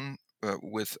tone,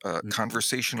 with a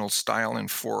conversational style,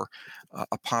 and for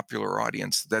a popular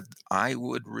audience, that I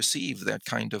would receive that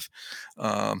kind of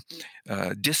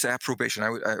disapprobation.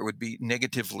 I would be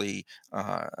negatively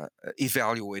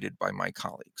evaluated by my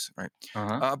colleagues, right?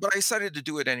 But I decided to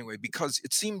do it anyway because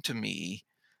it seemed to me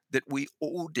that we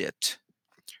owed it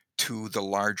to the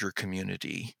larger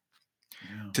community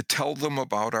to tell them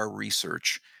about our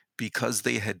research because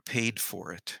they had paid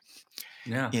for it.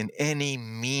 Yeah. In any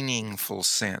meaningful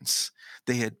sense.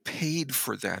 They had paid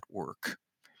for that work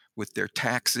with their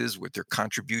taxes, with their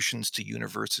contributions to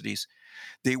universities.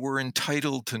 They were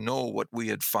entitled to know what we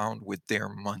had found with their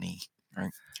money,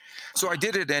 right? So I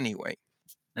did it anyway.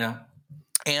 Yeah.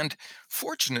 And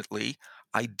fortunately,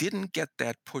 I didn't get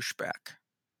that pushback.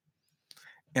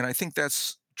 And I think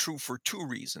that's true for two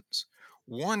reasons.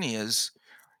 One is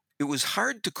it was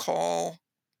hard to call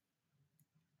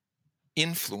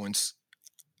Influence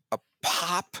a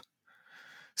pop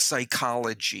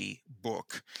psychology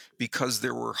book because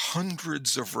there were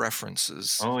hundreds of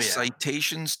references,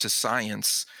 citations to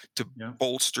science to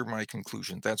bolster my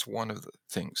conclusion. That's one of the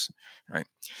things, right?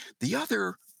 The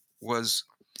other was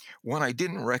one I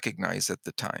didn't recognize at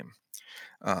the time,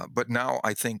 but now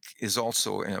I think is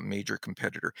also a major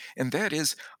competitor. And that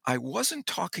is, I wasn't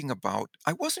trying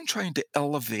to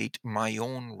elevate my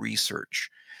own research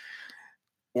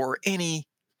or any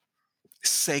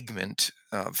segment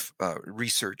of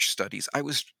research studies. I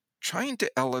was trying to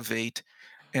elevate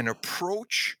an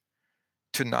approach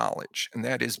to knowledge, and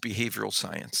that is behavioral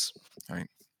science, right?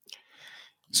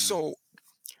 So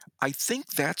I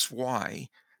think that's why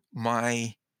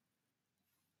my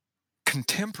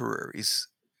contemporaries,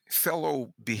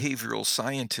 fellow behavioral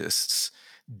scientists,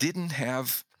 didn't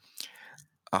have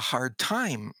a hard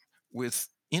time with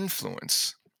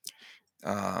Influence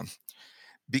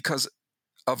because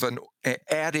of an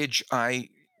adage I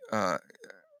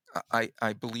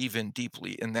believe in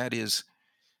deeply, and that is,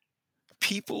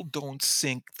 people don't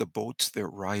sink the boats they're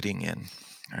riding in,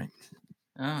 right?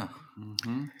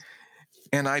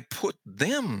 And I put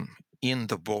them in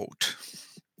the boat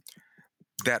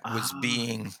that was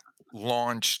being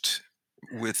launched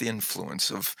with Influence.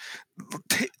 Of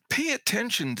pay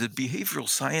attention to behavioral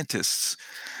scientists.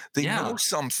 They know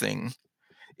something.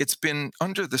 It's been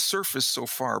under the surface so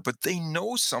far, but they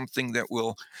know something that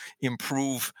will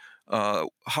improve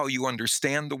how you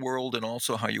understand the world and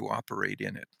also how you operate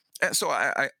in it. And so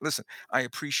I listen, I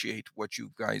appreciate what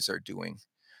you guys are doing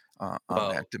on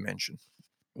that dimension.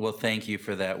 Well, thank you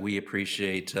for that. We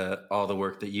appreciate all the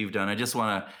work that you've done. I just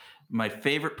want to, my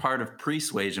favorite part of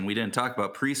Persuasion, we didn't talk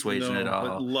about Persuasion at all.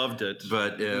 But loved it.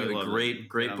 But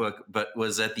great book. But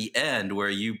was at the end where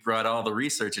you brought all the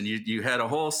research and you had a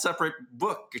whole separate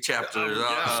book chapter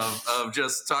of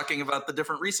just talking about the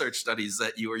different research studies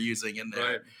that you were using in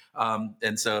there.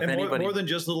 And so if anybody, more than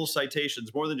just little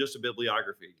citations, more than just a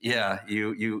bibliography. Yeah,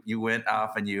 you went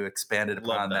off and you expanded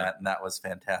upon that, and that was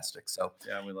fantastic. So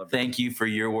we love it. Thank you for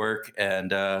your work,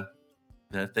 and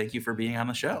thank you for being on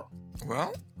the show.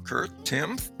 Well, Kurt,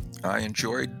 Tim, I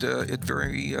enjoyed it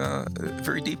very,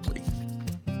 very deeply.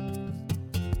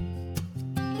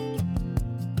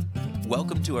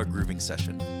 Welcome to our grooving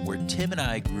session, where Tim and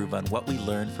I groove on what we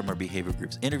learned from our behavior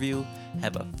group's interview,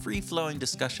 have a free-flowing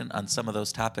discussion on some of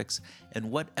those topics,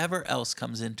 and whatever else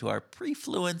comes into our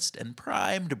pre-fluenced and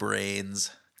primed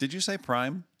brains. Did you say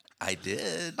prime? I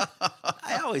did.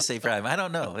 always say prime. I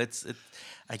don't know.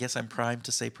 I guess I'm primed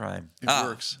to say prime. It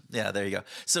works. Yeah, there you go.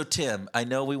 So, Tim, I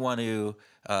know we want to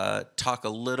talk a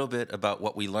little bit about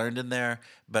what we learned in there,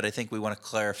 but I think we want to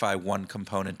clarify one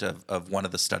component of one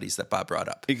of the studies that Bob brought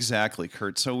up. Exactly,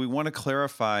 Kurt. So we want to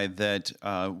clarify that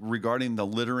regarding the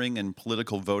littering and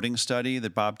political voting study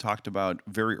that Bob talked about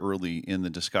very early in the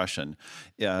discussion,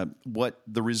 what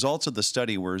the results of the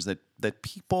study were is that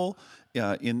people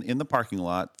in the parking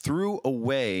lot threw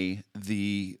away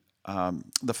the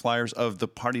flyers of the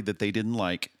party that they didn't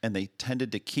like, and they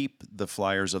tended to keep the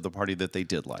flyers of the party that they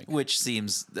did like. Which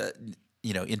seems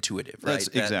intuitive, right? That's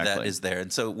exactly. That is there.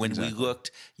 And so when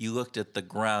you looked at the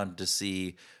ground to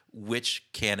see which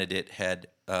candidate had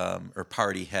or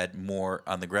party had more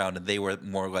on the ground, and they were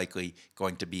more likely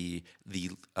going to be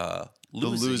the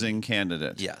losing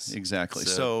candidate. Yes, exactly.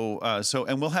 So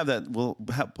and we'll have that. We'll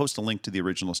post a link to the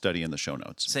original study in the show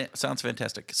notes. Sounds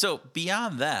fantastic. So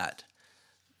beyond that,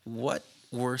 what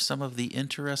were some of the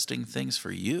interesting things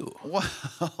for you?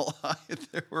 Well,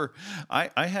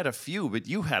 I had a few, but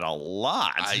you had a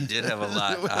lot. I did have a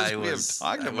lot. I was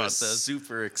this.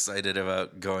 super excited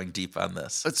about going deep on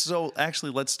this. So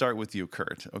actually, let's start with you,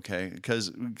 Kurt. Okay,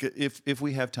 because if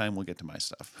we have time, we'll get to my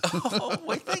stuff. Oh,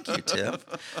 wait, thank you, Tim.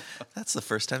 That's the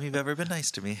first time you've ever been nice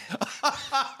to me.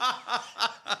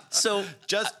 So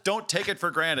just don't take it for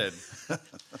granted.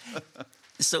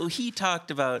 So we talked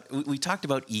about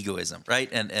egoism, right?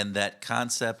 And that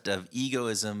concept of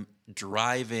egoism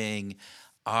driving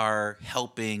our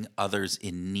helping others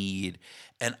in need.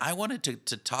 And I wanted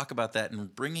to talk about that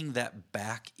and bringing that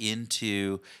back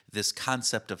into this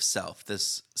concept of self,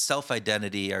 this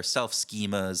self-identity, our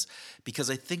self-schemas, because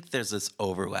I think there's this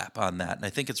overlap on that. And I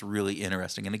think it's really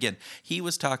interesting. And again, he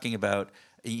was talking about,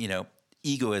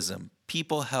 egoism.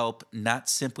 People help not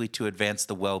simply to advance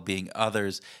the well-being of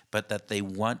others, but that they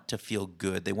want to feel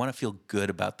good. They want to feel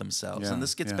good about themselves. And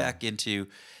this gets back into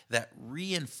that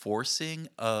reinforcing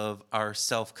of our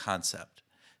self-concept.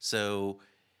 So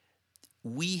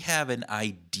we have an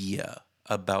idea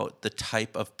about the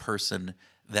type of person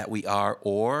that we are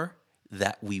or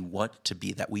that we want to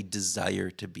be, that we desire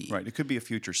to be. Right. It could be a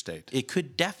future state. It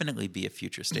could definitely be a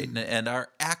future state. And our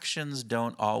actions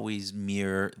don't always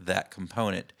mirror that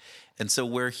component. And so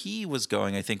where he was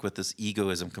going, I think, with this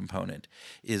egoism component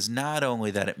is not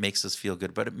only that it makes us feel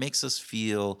good, but it makes us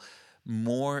feel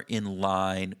more in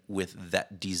line with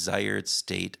that desired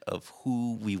state of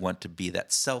who we want to be,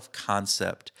 that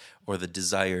self-concept or the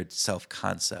desired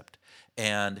self-concept.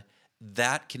 And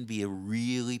that can be a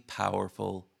really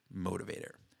powerful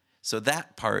motivator. So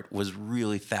that part was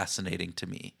really fascinating to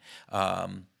me. I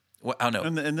don't know.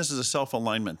 And this is a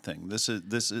self-alignment thing. This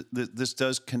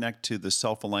does connect to the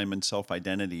self-alignment,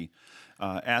 self-identity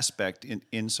aspect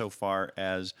insofar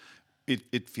as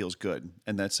it feels good.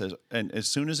 And that says, and as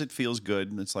soon as it feels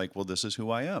good, it's like, well, this is who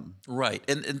I am. Right.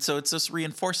 And so it's this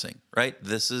reinforcing, right?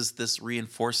 This is this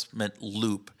reinforcement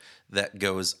loop that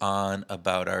goes on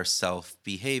about our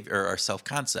self-behavior or our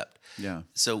self-concept. Yeah.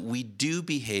 So we do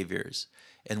behaviors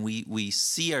and we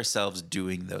see ourselves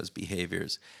doing those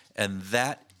behaviors, and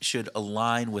that should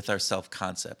align with our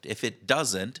self-concept. If it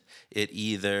doesn't, it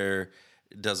either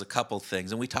does a couple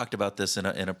things, and we talked about this in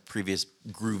a previous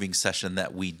grooving session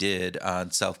that we did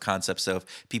on self-concept. So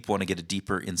if people want to get a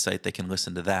deeper insight, they can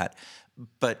listen to that.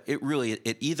 But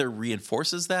it either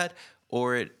reinforces that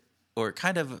or it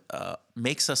kind of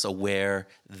makes us aware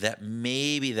that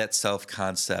maybe that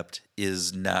self-concept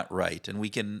is not right. And we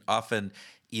can often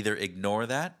either ignore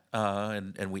that,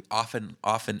 and we often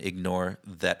ignore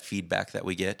that feedback that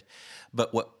we get.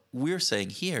 But what we're saying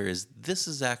here is this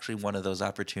is actually one of those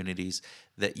opportunities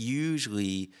that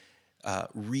usually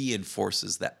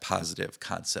reinforces that positive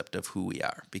concept of who we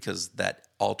are, because that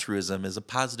altruism is a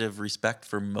positive respect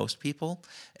for most people.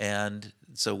 And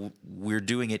so we're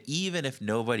doing it even if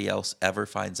nobody else ever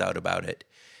finds out about it.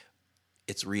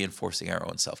 It's reinforcing our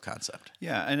own self-concept.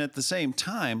 Yeah, and at the same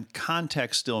time,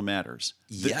 context still matters.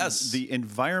 Yes. The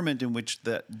environment in which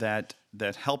that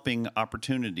helping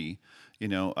opportunity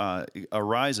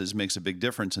arises makes a big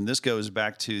difference. And this goes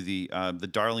back to the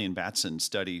Darley and Batson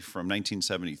study from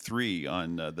 1973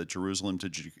 on the Jerusalem to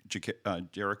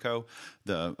Jericho,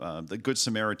 the Good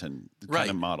Samaritan kind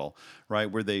of model, right?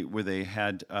 Where they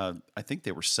had, I think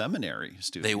they were seminary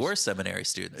students. They were seminary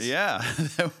students. Yeah,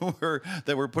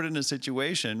 that were put in a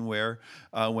situation where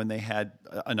when they had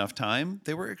enough time,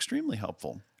 they were extremely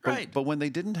helpful. Right. But when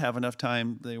they didn't have enough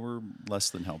time, they were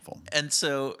less than helpful. And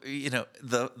so,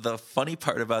 the funny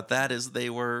part about that is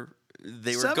they were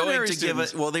Seminary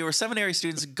students. They were seminary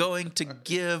students going to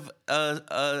give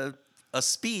a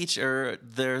speech or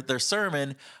their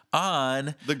sermon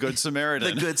on The Good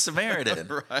Samaritan. the Good Samaritan.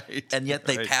 Right. And yet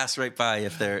they Right. pass right by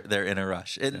if they're in a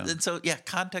rush. And so, yeah,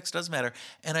 context does matter.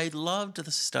 And I loved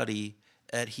the study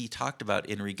that he talked about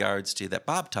in regards to, that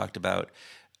Bob talked about,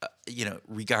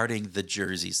 regarding the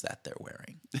jerseys that they're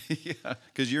wearing. Yeah,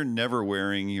 because you're never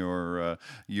wearing your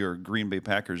Green Bay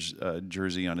Packers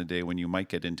jersey on a day when you might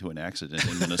get into an accident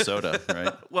in Minnesota,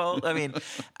 right? Well, I mean,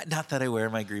 not that I wear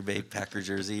my Green Bay Packer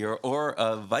jersey or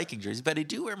a Viking jersey, but I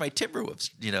do wear my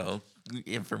Timberwolves,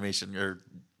 information or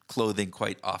clothing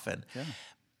quite often. Yeah.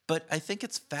 But I think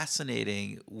it's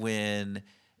fascinating when,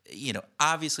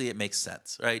 obviously it makes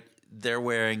sense, right? They're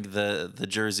wearing the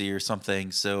jersey or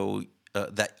something, so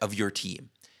that of your team.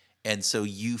 And so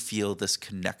you feel this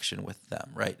connection with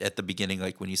them, right? At the beginning,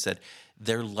 like when you said,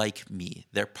 they're like me,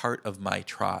 they're part of my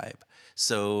tribe.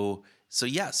 So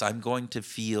yes, I'm going to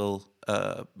feel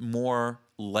more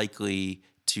likely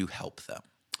to help them.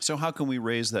 So how can we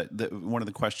raise that? One of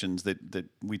the questions that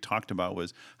we talked about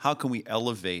was, how can we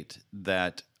elevate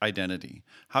that identity?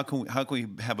 How can we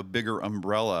have a bigger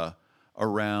umbrella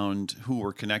around who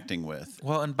we're connecting with?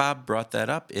 Well, and Bob brought that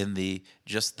up in the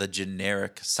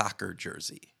generic soccer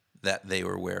jersey that they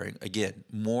were wearing. Again,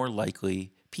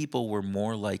 people were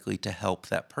more likely to help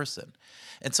that person.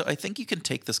 And so I think you can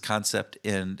take this concept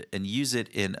and use it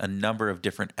in a number of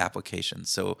different applications.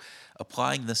 So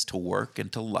applying this to work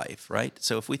and to life, right?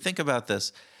 So if we think about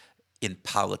this in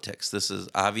politics, this is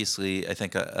obviously, I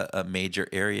think, a major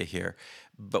area here,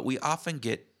 but we often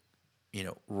get,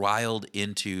 riled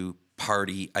into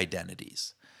party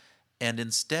identities. And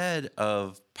instead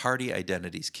of party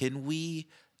identities, can we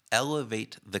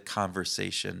elevate the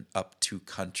conversation up to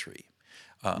country,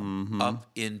 up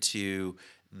into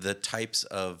the types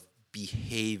of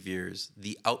behaviors,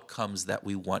 the outcomes that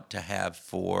we want to have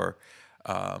for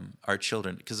our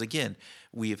children? Because again,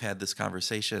 we have had this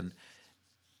conversation.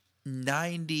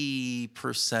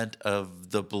 90%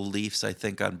 of the beliefs, I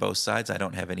think, on both sides, I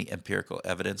don't have any empirical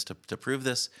evidence to prove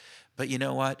this, but you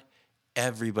know what?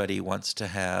 Everybody wants to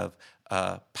have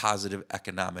a positive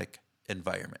economic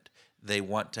environment. They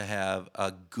want to have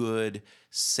a good,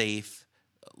 safe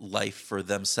life for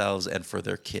themselves and for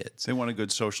their kids. They want a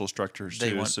good social structure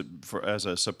too, as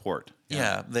a support.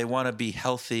 Yeah, they want to be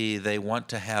healthy. They want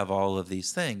to have all of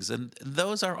these things. And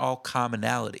those are all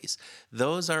commonalities.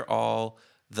 Those are all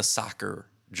the soccer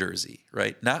jersey,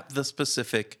 right? Not the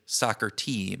specific soccer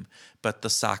team, but the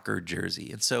soccer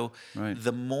jersey. And so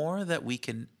the more that we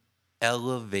can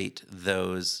elevate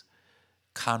those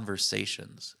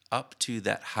conversations up to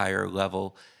that higher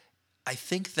level, I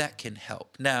think that can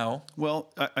help. Now,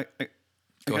 well, I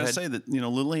gotta say that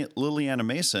Liliana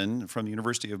Mason from the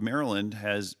University of Maryland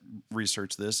has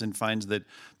researched this and finds that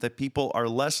people are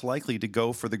less likely to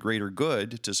go for the greater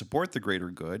good, to support the greater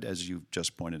good, as you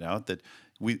just pointed out. That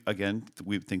we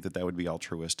think that would be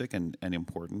altruistic and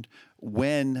important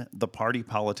when the party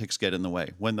politics get in the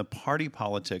way. When the party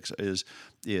politics is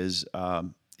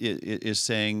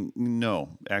saying,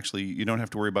 no, actually, you don't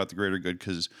have to worry about the greater good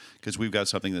because we've got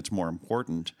something that's more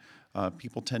important.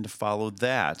 People tend to follow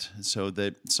that, so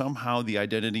that somehow the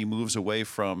identity moves away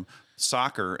from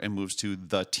soccer and moves to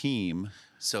the team.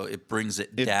 So it brings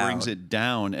it down. down. It brings it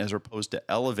down as opposed to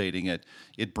elevating it.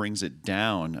 It brings it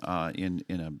down in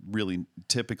a really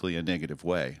typically a negative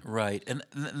way. Right. And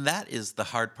that is the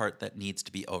hard part that needs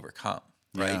to be overcome.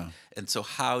 Right. Yeah. And so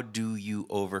how do you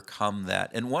overcome that?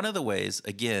 And one of the ways,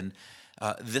 again,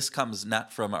 this comes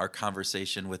not from our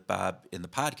conversation with Bob in the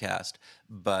podcast,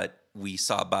 but we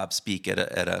saw Bob speak at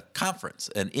a conference.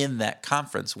 And in that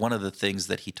conference, one of the things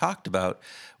that he talked about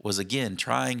was, again,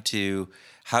 trying to,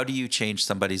 how do you change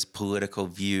somebody's political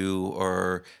view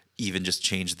or even just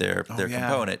change their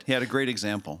component? He had a great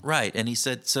example. Right. And he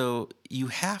said, so you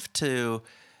have to,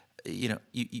 you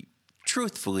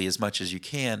truthfully, as much as you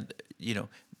can,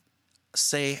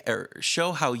 say or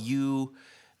show how you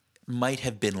might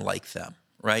have been like them,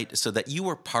 right? So that you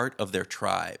were part of their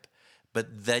tribe,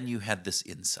 but then you had this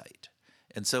insight.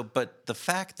 And so, but the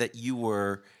fact that you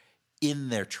were in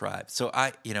their tribe. So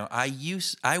I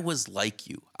was like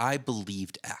you. I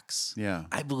believed X. Yeah.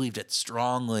 I believed it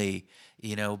strongly,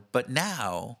 but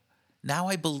now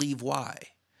I believe Y.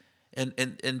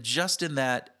 And just in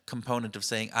that component of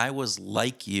saying I was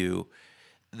like you,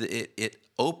 it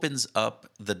opens up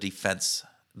the defense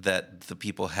that the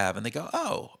people have, and they go,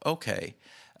 oh, okay.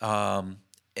 And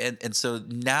so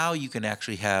now you can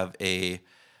actually have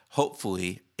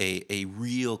hopefully a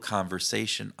real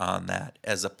conversation on that,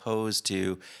 as opposed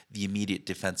to the immediate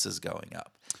defenses going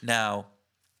up. Now,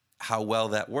 how well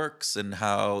that works and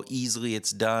how easily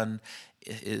it's done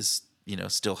is,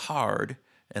 still hard.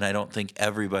 And I don't think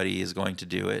everybody is going to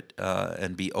do it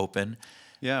and be open.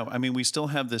 Yeah, I mean, we still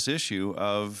have this issue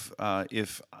of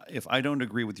if I don't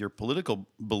agree with your political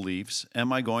beliefs,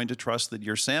 am I going to trust that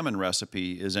your salmon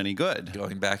recipe is any good?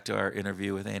 Going back to our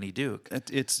interview with Annie Duke.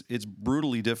 It's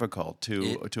brutally difficult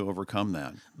to overcome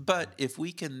that. But if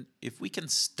we can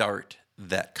start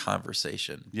that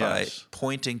conversation Yes. by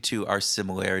pointing to our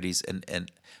similarities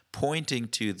and pointing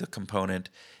to the component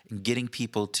and getting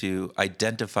people to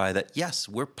identify that, yes,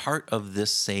 we're part of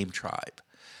this same tribe,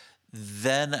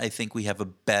 then I think we have a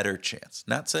better chance.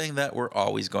 Not saying that we're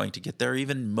always going to get there,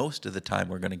 even most of the time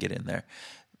we're going to get in there,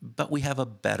 but we have a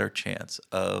better chance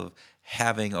of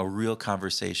having a real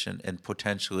conversation and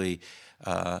potentially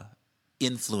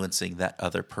influencing that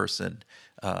other person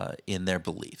in their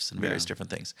beliefs and various different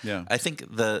things. Yeah. I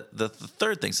think the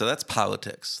third thing, so that's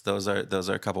politics. Those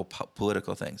are a couple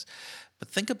political things. But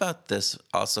think about this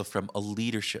also from a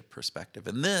leadership perspective.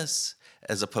 And this,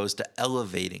 as opposed to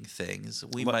elevating things,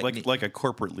 we might need like a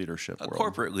corporate leadership world.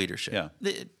 corporate leadership.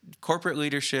 Yeah. Corporate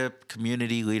leadership,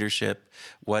 community leadership,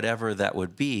 whatever that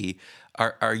would be.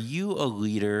 Are you a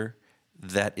leader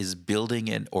that is building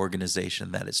an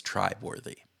organization that is tribe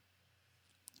worthy?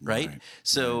 Right?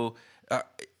 So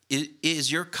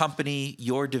is your company,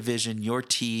 your division, your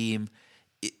team,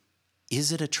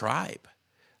 is it a tribe?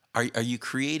 Are you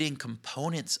creating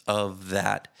components of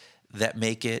that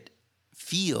make it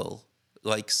feel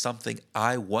like something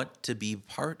I want to be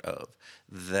part of,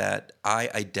 that I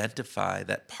identify,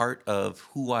 that part of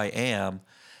who I am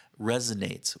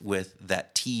resonates with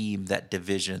that team, that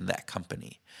division, that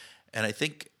company? And I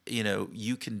think,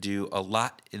 you can do a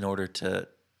lot in order to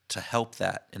help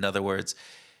that. In other words,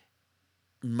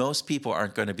 most people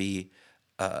aren't going to be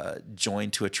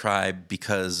joined to a tribe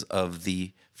because of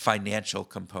the financial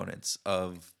components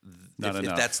of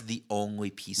if that's the only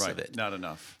piece of it. Not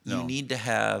enough. You need to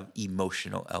have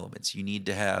emotional elements. You need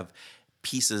to have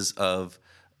pieces of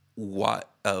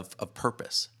of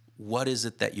purpose. What is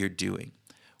it that you're doing?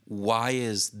 Why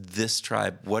is this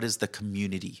tribe? What is the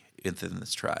community within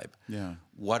this tribe? Yeah.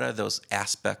 What are those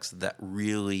aspects that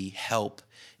really help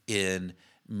in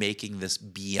making this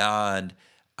beyond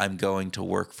I'm going to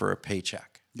work for a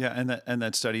paycheck? Yeah, and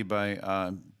that study by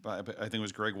I think it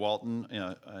was Greg Walton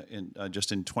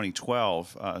just in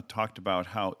 2012 talked about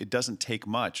how it doesn't take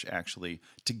much actually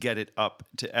to get it up,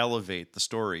 to elevate the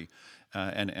story,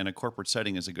 and a corporate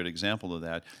setting is a good example of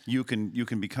that. You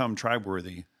can become tribe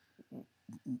worthy,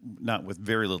 not with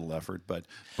very little effort, but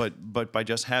by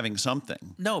just having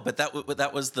something. No, but that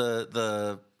was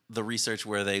the research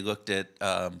where they looked at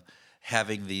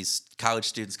having these college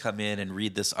students come in and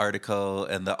read this article,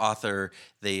 and the author,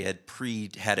 they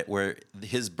had it where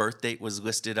his birth date was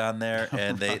listed on there,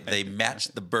 and they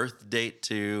matched the birth date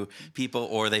to people,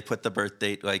 or they put the birth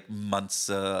date like months,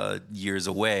 years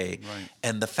away. Right.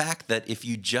 And the fact that if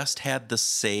you just had the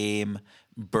same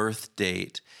birth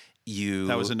date,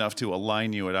 that was enough to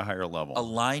align you at a higher level.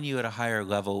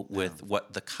 With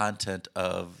what the content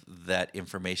of that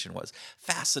information was.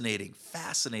 Fascinating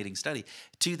study.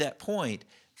 To that point,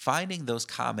 finding those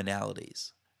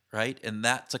commonalities, right? And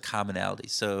that's a commonality.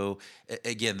 So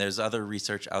again, there's other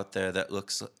research out there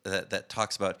that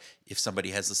talks about if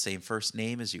somebody has the same first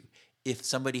name as you, if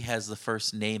somebody has the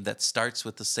first name that starts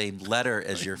with the same letter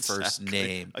as your first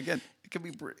name. Again,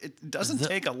 it doesn't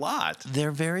take a lot.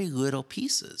 They're very little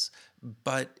pieces,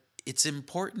 but it's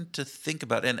important to think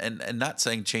about, and not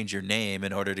saying change your name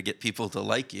in order to get people to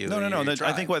like you. No.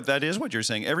 I think that is what you're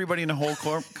saying. Everybody in the whole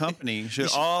company should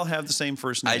all have the same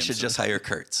first name. I should just hire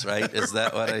Kurtz, right? Is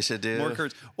that what I should do? More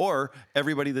Kurtz, or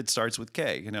everybody that starts with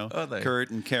K. Kurt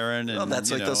and Karen, and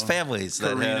that's like those families,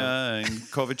 Karina and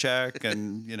Kovacic,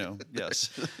 and yes.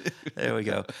 There we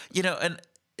go.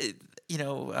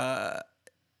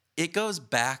 It goes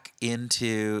back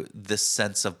into the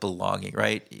sense of belonging,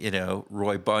 right?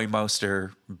 Roy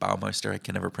Baumeister, I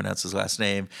can never pronounce his last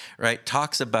name, right?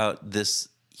 Talks about this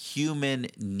human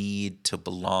need to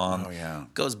belong. Oh, yeah.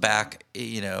 Goes back,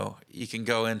 you can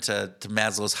go into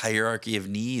Maslow's hierarchy of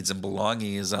needs, and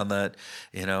belonging is on that,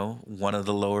 one of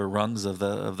the lower rungs of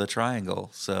the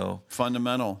triangle. So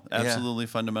fundamental, absolutely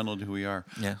fundamental to who we are.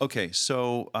 Yeah. Okay,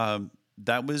 so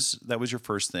that was your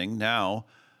first thing.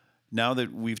 Now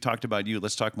that we've talked about you,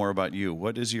 let's talk more about you.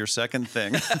 What is your second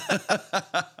thing?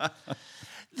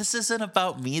 This isn't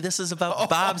about me. This is about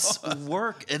Bob's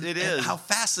work and, it is. And how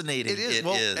fascinating it is.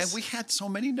 And we had so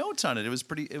many notes on it. It was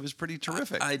pretty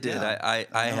terrific. I did. Yeah.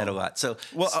 I had a lot. So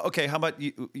okay. How about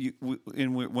you?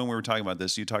 When we were talking about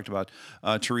this, you talked about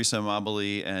Teresa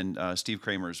Amabile and Steve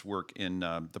Kramer's work in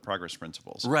the Progress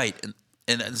Principles. Right.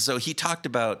 And so he talked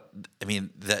about,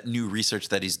 that new research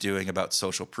that he's doing about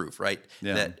social proof, right?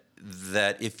 Yeah.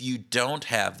 that if you don't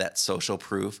have that social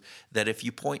proof, that if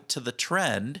you point to the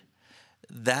trend,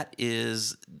 that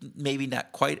is maybe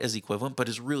not quite as equivalent, but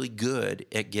is really good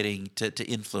at getting to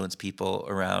influence people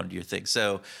around your thing.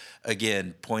 So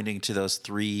again, pointing to those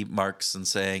 3 marks and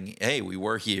saying, hey, we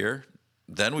were here,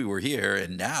 then we were here,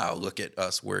 and now look at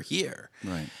us, we're here.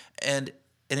 Right. And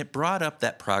it brought up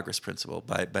that progress principle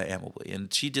by Emily.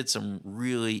 And she did some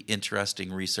really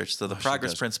interesting research. So the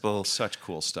progress principle, such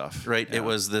cool stuff. right? Yeah. It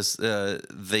was this,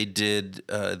 they did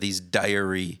these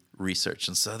diary research.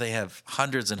 And so they have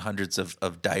hundreds and hundreds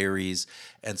of diaries.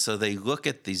 And so they look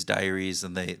at these diaries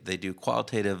and they do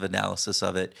qualitative analysis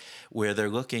of it, where they're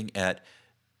looking at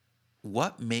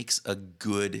what makes a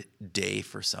good day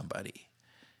for somebody.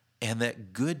 And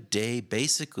that good day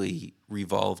basically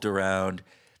revolved around,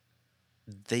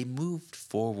 they moved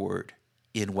forward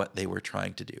in what they were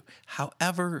trying to do.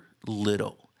 However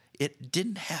little. It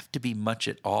didn't have to be much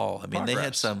at all. I mean, they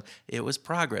had it was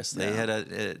progress. They had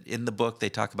in the book, they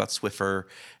talk about Swiffer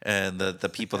and the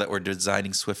people that were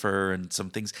designing Swiffer and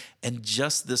some things. And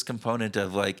just this component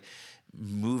of like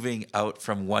moving out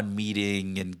from one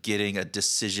meeting and getting a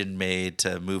decision made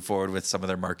to move forward with some of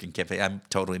their marketing campaign. I'm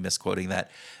totally misquoting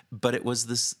that. But it was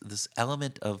this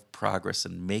element of progress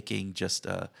and making just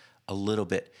a little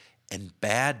bit. And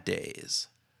bad days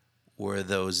were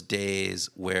those days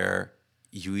where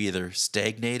you either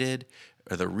stagnated,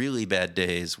 or the really bad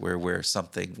days where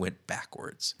something went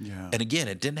backwards. Yeah. And again,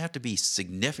 it didn't have to be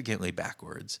significantly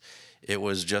backwards. It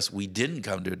was just we didn't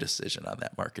come to a decision on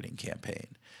that marketing campaign.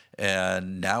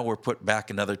 And now we're put back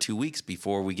another 2 weeks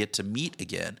before we get to meet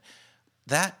again.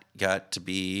 That got to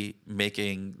be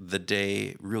making the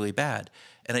day really bad.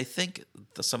 And I think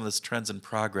some of these trends and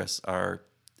progress are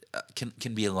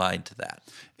can be aligned to that.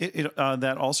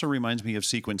 That also reminds me of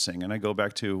sequencing, and I go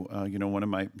back to one of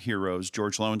my heroes,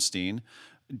 George Lowenstein.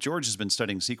 George has been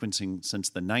studying sequencing since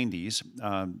the 90s,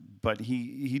 but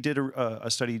he did a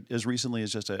study as recently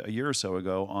as just a year or so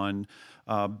ago on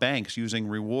banks using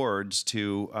rewards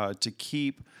to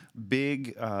keep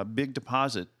big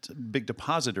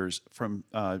depositors from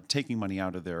taking money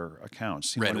out of their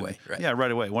accounts Right away. Yeah,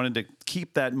 right away. Wanted to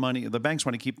keep that money. The banks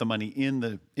want to keep the money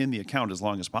in the account as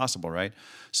long as possible, right?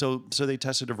 So they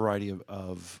tested a variety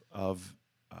of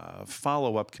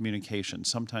follow-up communication,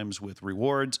 sometimes with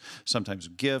rewards, sometimes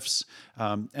with gifts,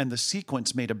 and the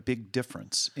sequence made a big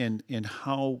difference in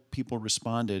how people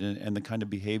responded and the kind of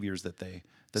behaviors that they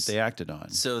acted on.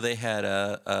 So they had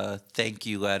a thank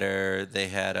you letter. They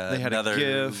had another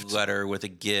gift. letter with a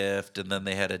gift, and then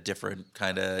they had a different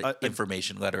kind of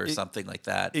information letter or something like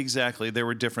that. Exactly. There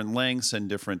were different lengths and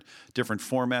different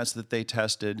formats that they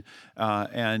tested,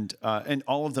 and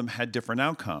all of them had different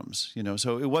outcomes.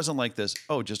 So it wasn't like this.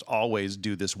 Oh, just always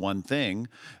do this one thing,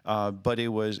 but it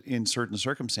was in certain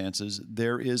circumstances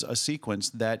there is a sequence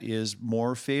that is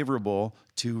more favorable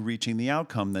to reaching the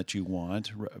outcome that you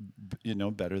want,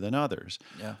 better than others.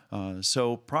 Yeah.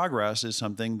 So progress is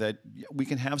something that we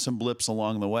can have some blips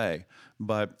along the way,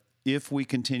 but if we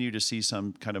continue to see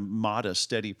some kind of modest,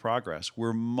 steady progress,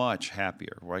 we're much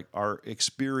happier. Right? Our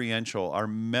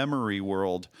memory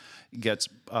world gets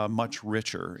much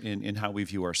richer in how we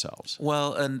view ourselves.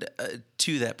 Well, and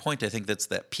to that point, I think that's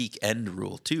that peak end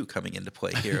rule too coming into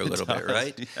play here a little bit,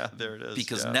 right? Yeah, there it is.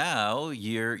 Because now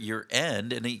your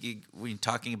end, and when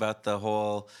talking about the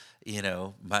whole,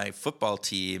 my football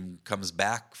team comes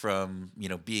back from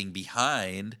being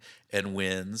behind and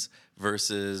wins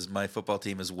versus my football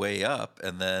team is way up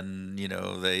and then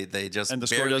they just and the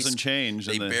score doesn't change.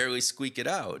 They barely squeak it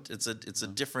out. It's a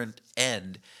different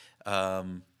end.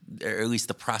 Or at least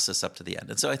the process up to the end.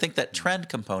 And so I think that trend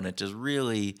component is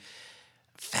really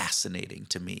fascinating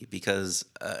to me because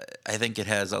I think it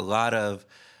has a lot of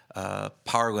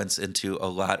parlance into a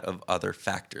lot of other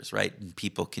factors, right? And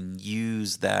people can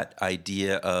use that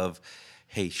idea of,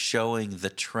 hey, showing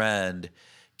the trend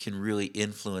can really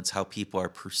influence how people are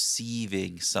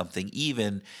perceiving something,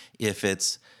 even if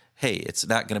it's, hey, it's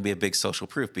not going to be a big social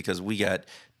proof because we got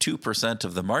 2%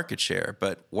 of the market share,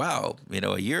 but wow,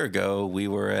 a year ago we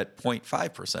were at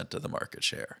 0.5% of the market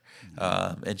share,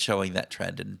 and showing that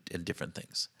trend in different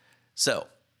things. So,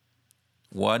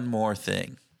 one more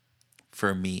thing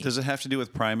for me. Does it have to do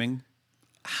with priming?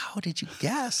 How did you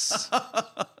guess?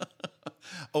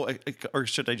 Or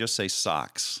should I just say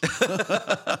socks?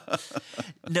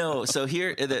 No. So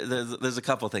here, there's a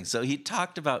couple things. So he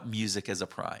talked about music as a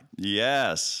prime.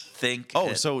 Yes.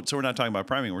 So we're not talking about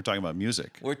priming. We're talking about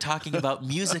music. We're talking about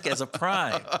music as a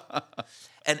prime.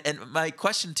 And my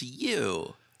question to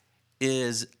you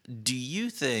is, do you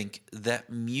think that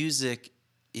music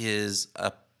is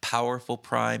a powerful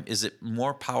prime? Is it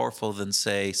more powerful than,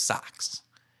 say, socks?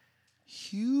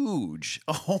 huge.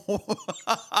 Oh,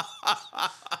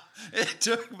 it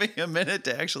took me a minute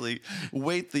to actually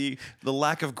weight the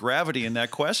lack of gravity in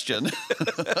that question.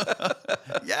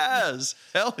 Yes,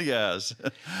 hell yes.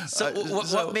 So,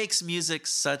 what makes music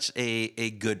such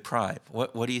a good prime?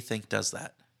 What do you think does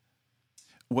that?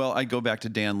 Well, I go back to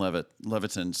Dan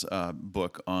Levitin's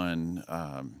book on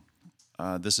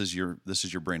this is your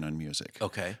brain on music.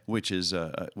 Okay. Which is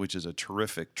a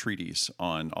terrific treatise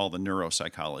on all the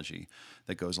neuropsychology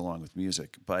that goes along with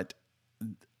music. But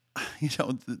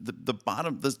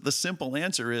the simple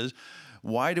answer is,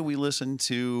 why do we listen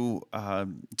to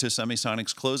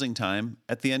Semisonic's Closing Time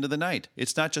at the end of the night?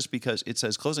 It's not just because it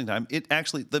says closing time. It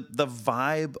actually, the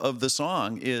vibe of the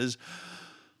song is,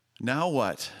 now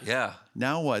what? Yeah.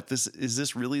 Now what? Is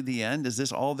this really the end? Is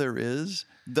this all there is?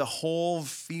 The whole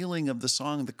feeling of the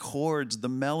song, the chords, the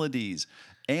melodies,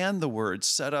 and the words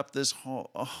set up this whole,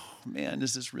 oh man,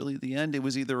 is this really the end? It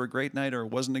was either a great night or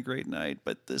it wasn't a great night,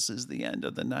 but this is the end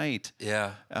of the night.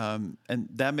 Yeah. And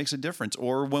that makes a difference.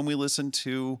 Or when we listen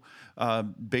to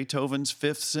Beethoven's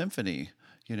Fifth Symphony,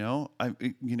 you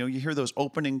hear those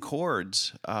opening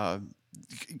chords.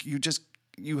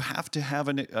 You have to have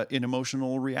an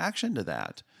emotional reaction to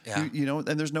that. Yeah.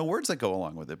 And there's no words that go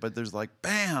along with it, but there's like,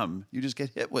 bam, you just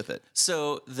get hit with it.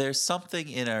 So there's something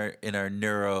in our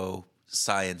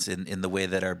neuroscience in the way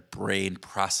that our brain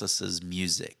processes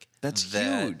music. That's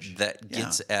huge. That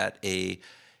gets at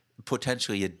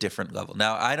potentially a different level.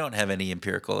 Now, I don't have any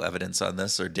empirical evidence on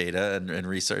this or data and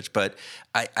research, but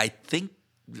I think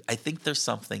there's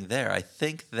something there. I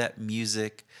think that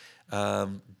music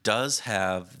does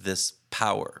have this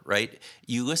power, right?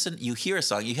 You hear a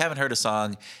song, you haven't heard a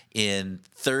song in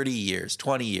 30 years,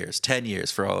 20 years, 10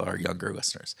 years for all our younger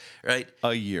listeners, right?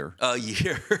 A year.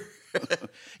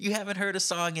 You haven't heard a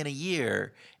song in a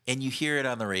year and you hear it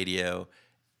on the radio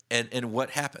and what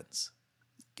happens?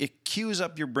 It cues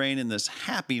up your brain in this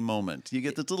happy moment. You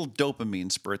get this little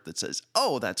dopamine spurt that says,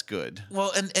 "Oh, that's good."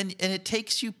 Well, and it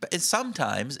takes you. And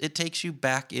sometimes it takes you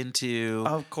back into,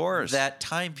 of course, that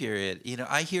time period.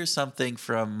 I hear something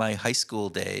from my high school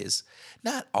days.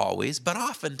 Not always, but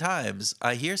oftentimes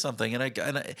I hear something,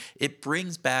 and it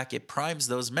brings back, it primes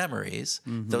those memories,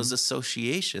 those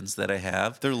associations that I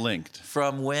have. They're linked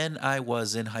from when I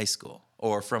was in high school.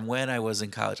 Or from when I was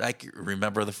in college. I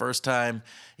remember the first time,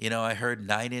 I heard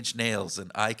Nine Inch Nails,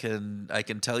 and I can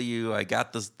tell you I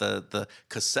got the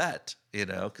cassette,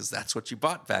 because that's what you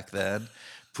bought back then.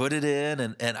 Put it in,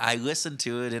 and I listened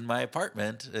to it in my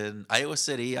apartment in Iowa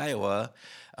City, Iowa,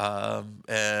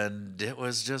 and it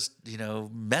was just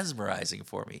mesmerizing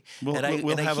for me.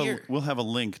 We'll have a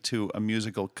link to a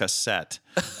musical cassette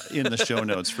in the show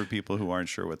notes for people who aren't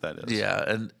sure what that is.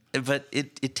 Yeah, but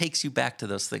it takes you back to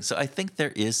those things. So I think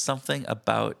there is something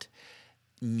about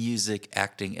music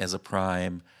acting as a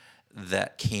prime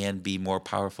that can be more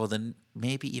powerful than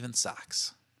maybe even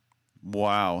socks.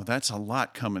 Wow, that's a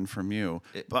lot coming from you.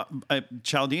 But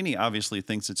Cialdini obviously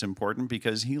thinks it's important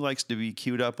because he likes to be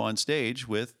queued up on stage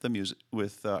with the music,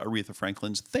 with Aretha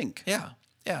Franklin's "Think." Yeah,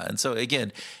 and so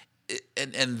again,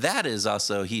 and that is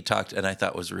also, he talked, and I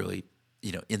thought was really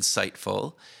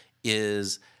insightful,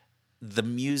 is the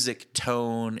music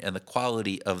tone and the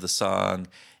quality of the song,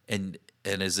 and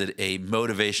is it a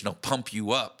motivational pump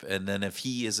you up? And then if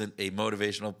he isn't a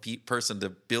motivational person to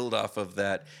build off of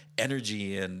that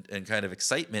energy and kind of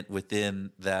excitement within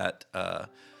that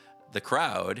the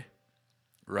crowd,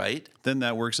 right? Then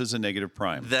that works as a negative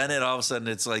prime. Then all of a sudden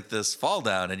it's like this fall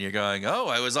down, and you're going, oh,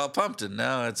 I was all pumped, and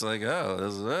now it's like, oh,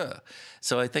 this is.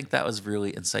 So I think that was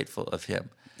really insightful of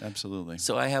him. Absolutely.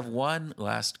 So I have one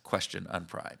last question on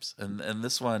primes, and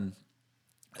this one,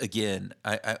 again,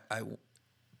 I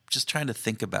just trying to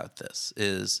think about this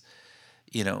is,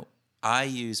 I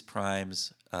use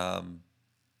primes on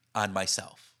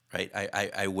myself, right?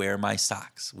 I wear my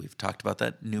socks. We've talked about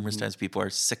that numerous times. People are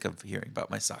sick of hearing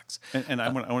about my socks. And I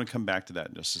want to come back to that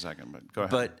in just a second, but go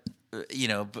ahead.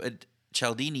 But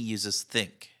Cialdini uses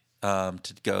Think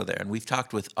to go there, and we've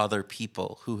talked with other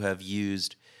people who have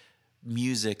used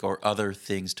music or other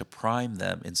things to prime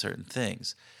them in certain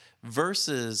things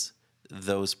versus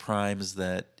those primes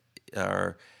that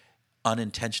are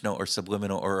unintentional or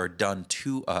subliminal or are done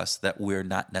to us that we're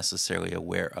not necessarily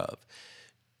aware of.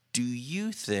 Do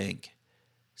you think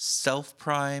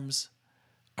self-primes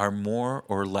are more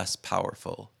or less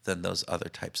powerful than those other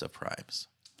types of primes?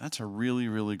 That's a really,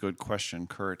 really good question,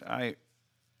 Kurt.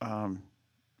 One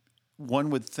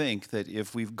would think that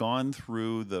if we've gone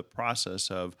through the process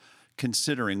of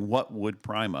considering what would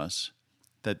prime us,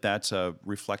 that's a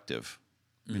reflective,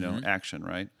 action,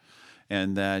 right?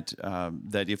 And that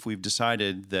if we've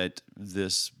decided that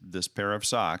this pair of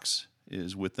socks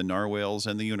is with the narwhals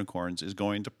and the unicorns is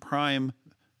going to prime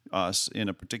us in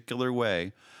a particular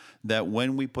way that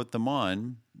when we put them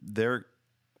on, there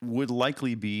would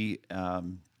likely be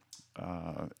an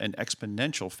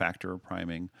exponential factor of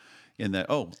priming in that,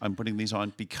 oh, I'm putting these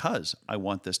on because I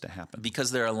want this to happen.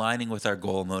 Because they're aligning with our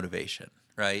goal motivation,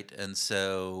 right? And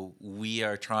so we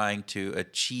are trying to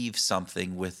achieve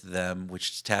something with them,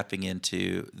 which is tapping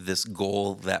into this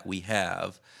goal that we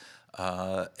have.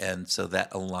 And so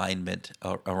that alignment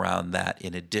around that,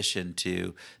 in addition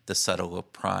to the subtle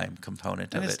prime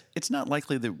component of it. It's not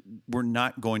likely that we're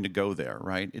not going to go there,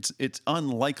 right? It's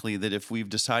unlikely that if we've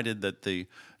decided that the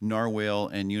narwhal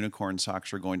and unicorn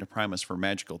socks are going to prime us for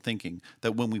magical thinking,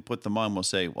 that when we put them on, we'll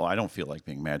say, well, I don't feel like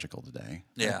being magical today.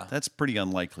 Yeah. That's pretty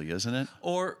unlikely, isn't it?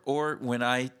 Or when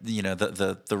I,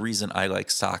 the reason I like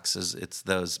socks is it's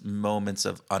those moments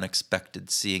of unexpected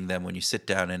seeing them when you sit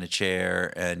down in a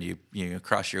chair and you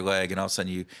cross your leg and all of a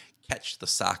sudden you catch the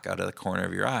sock out of the corner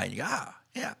of your eye and you go,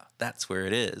 yeah, that's where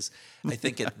it is. I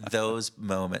think at those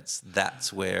moments,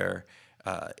 that's where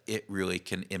it really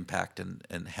can impact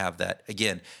and have that,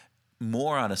 again,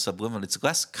 more on a subliminal. It's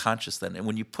less conscious than, and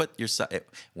when you put your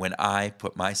when I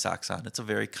put my socks on, it's a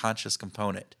very conscious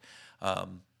component.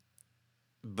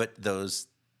 But those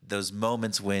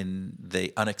moments when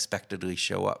they unexpectedly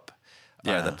show up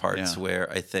are the parts where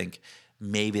I think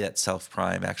maybe that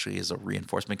self-prime actually is a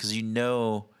reinforcement, because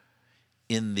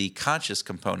in the conscious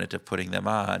component of putting them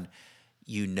on,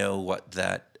 what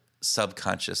that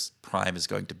subconscious prime is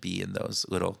going to be in those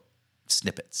little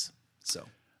snippets.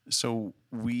 So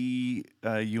we,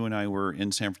 you and I were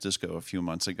in San Francisco a few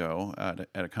months ago at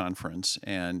a conference,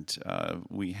 and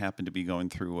we happened to be going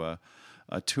through a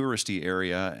touristy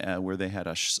area where they had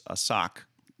a sock,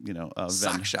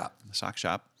 sock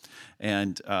shop,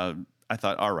 and I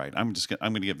thought, all right, I'm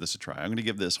going to give this a try. I'm going to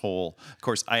give this whole. Of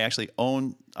course, I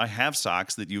have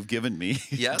socks that you've given me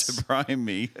to prime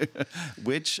me,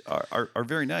 which are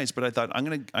very nice. But I thought I'm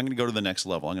going to go to the next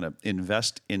level. I'm going to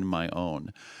invest in my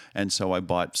own, and so I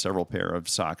bought several pair of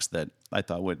socks that I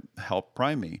thought would help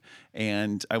prime me.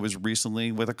 And I was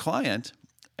recently with a client.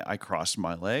 I crossed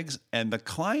my legs, and the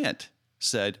client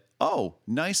said, "Oh,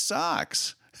 nice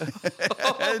socks."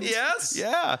 Yes.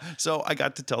 Yeah. So I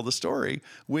got to tell the story,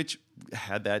 which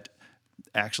had that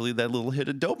little hit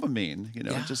of dopamine.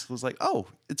 It just was like, oh,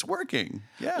 it's working.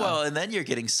 Yeah. Well, and then you're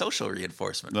getting social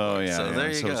reinforcement. Oh, yeah. So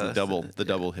there you go. It's the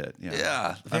double hit. Yeah.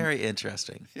 Yeah. Very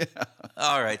interesting. Yeah.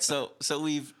 All right. So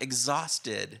we've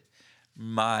exhausted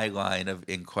my line of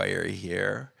inquiry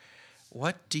here.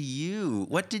 What did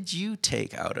you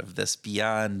take out of this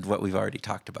beyond what we've already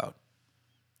talked about?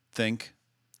 Think.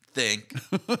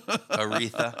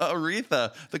 Aretha.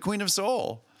 Aretha, the Queen of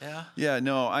Soul. Yeah. Yeah,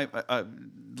 no, I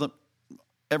look,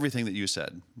 everything that you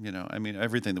said,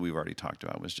 everything that we've already talked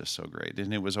about was just so great.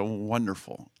 And it was a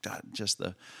wonderful, God, just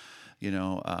the,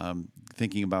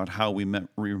 thinking about how we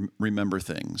remember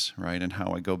things, right? And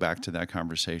how I go back to that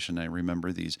conversation. I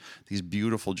remember these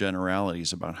beautiful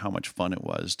generalities about how much fun it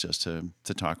was just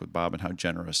to talk with Bob and how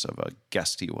generous of a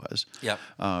guest he was. Yep.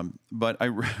 But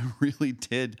I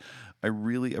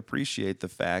really appreciate the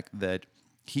fact that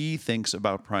he thinks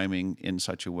about priming in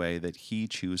such a way that he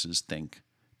chooses think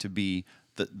to be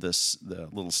the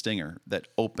little stinger that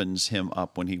opens him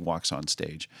up when he walks on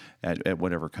stage at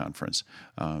whatever conference.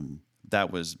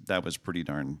 That was pretty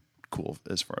darn cool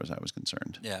as far as I was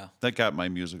concerned. Yeah. That got my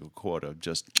musical quota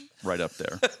just right up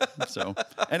there.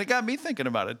 And it got me thinking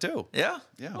about it too. Yeah?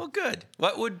 Yeah. Well, good.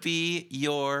 What would be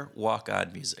your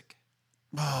walk-on music?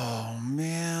 Oh,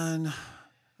 man.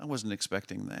 I wasn't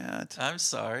expecting that. I'm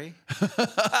sorry.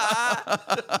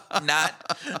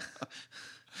 Not.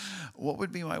 What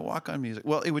would be my walk-on music?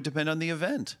 Well, it would depend on the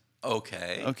event.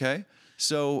 Okay.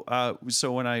 So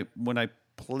when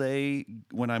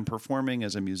I'm performing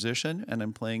as a musician and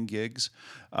I'm playing gigs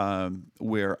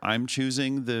where I'm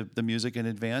choosing the music in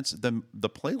advance, the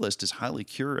playlist is highly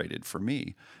curated for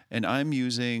me, and I'm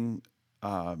using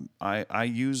I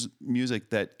use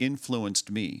music that influenced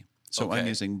me. So I'm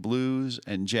using blues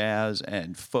and jazz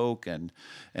and folk and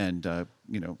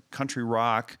country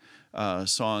rock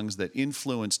songs that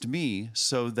influenced me,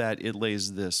 so that it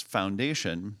lays this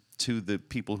foundation to the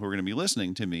people who are going to be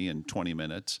listening to me in 20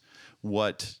 minutes.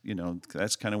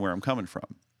 That's kind of where I'm coming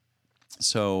from.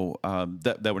 So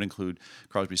that would include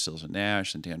Crosby, Stills and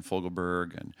Nash and Dan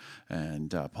Fogelberg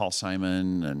and Paul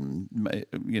Simon, and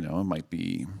it might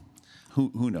be.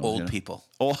 Who knows? Old people.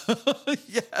 Oh,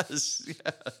 yes.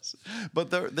 But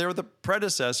they're the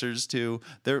predecessors to.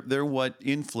 They're what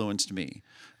influenced me.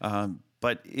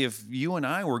 But if you and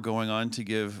I were going on to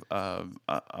give a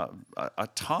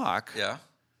talk,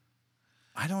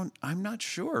 I'm not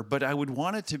sure, but I would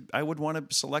want to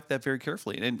select that very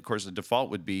carefully. And of course, the default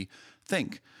would be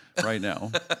think right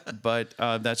now, but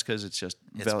that's because it's just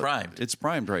primed. It's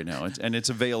primed right now, and it's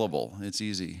available. It's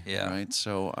easy, Yeah. right?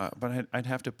 So, but I'd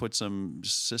have to put some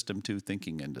System 2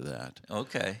 thinking into that.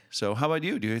 Okay. So, how about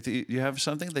you? Do you have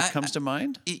something that comes to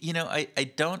mind? You know, I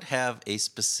don't have a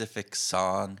specific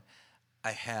song.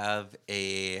 I have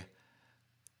a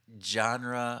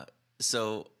genre.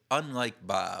 So unlike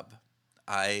Bob,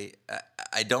 I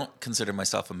don't consider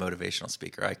myself a motivational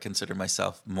speaker. I consider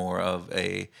myself more of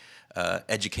a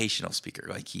educational speaker,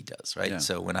 like he does, right? Yeah.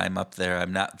 So when I'm up there,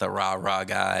 I'm not the rah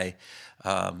guy.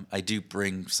 I do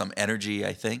bring some energy,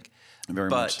 I think. Very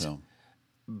much so.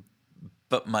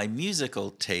 But my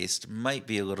musical taste might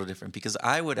be a little different because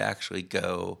I would actually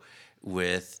go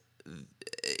with,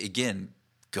 again,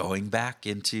 going back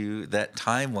into that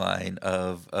timeline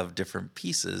of different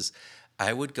pieces.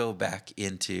 I would go back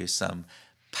into some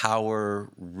power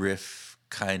riff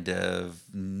kind of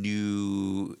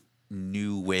new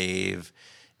wave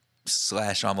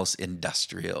 / almost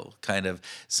industrial kind of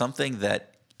something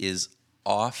that is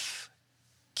off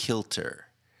kilter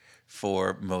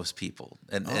for most people.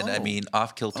 And I mean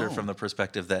off kilter from the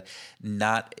perspective that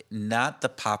not the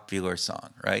popular song,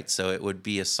 right? So it would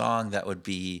be a song that would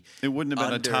be It wouldn't have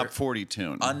been a top 40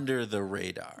 tune. under the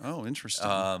radar. Oh, interesting.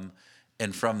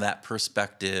 And from that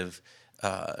perspective,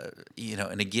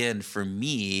 and again, for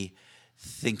me,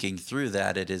 thinking through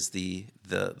that, it is the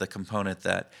component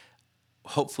that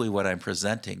hopefully what I'm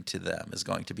presenting to them is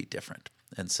going to be different.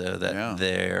 And so that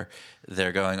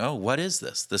they're going, oh, what is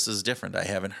this? This is different. I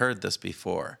haven't heard this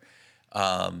before.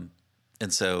 And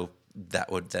so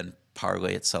that would then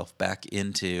parlay itself back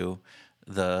into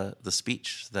the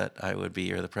speech that I would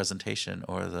be, or the presentation,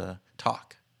 or the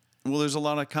talk. Well, there's a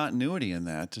lot of continuity in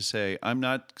that to say, I'm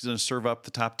not going to serve up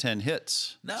the top 10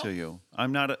 hits No. to you.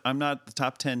 I'm not the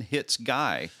top 10 hits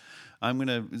guy. I'm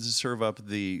going to serve up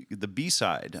the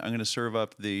B-side. I'm going to serve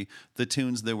up the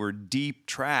tunes that were deep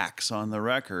tracks on the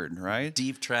record, right?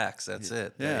 Deep tracks, that's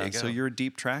it. There Yeah, you go. so you're a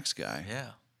deep tracks guy.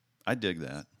 Yeah. I dig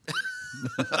that.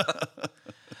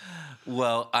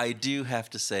 Well, I do have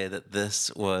to say that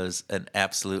this was an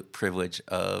absolute privilege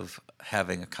of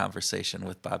having a conversation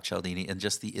with Bob Cialdini, and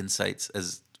just the insights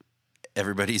as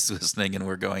everybody's listening and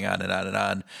we're going on and on and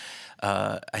on.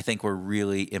 I think were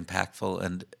really impactful,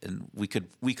 and we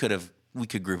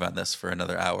could groove on this for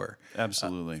another hour.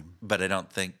 Absolutely. But I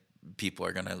don't think people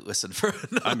are going to listen for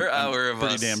another hour of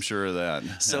Pretty us. damn sure of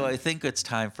that. So I think it's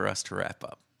time for us to wrap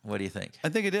up. What do you think? I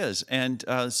think it is. And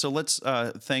so let's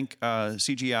thank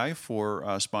CGI for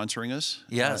sponsoring us.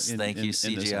 Yes, thank you,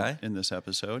 CGI. In this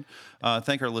episode.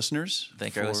 Thank our listeners.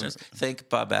 Thank our listeners. Thank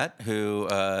Bobette, who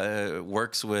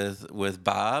works with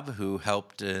Bob, who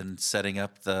helped in setting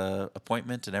up the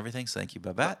appointment and everything. So thank you,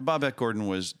 Bobette. Bobette Gordon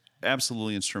was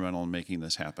absolutely instrumental in making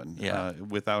this happen. Yeah.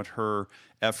 Without her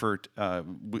effort,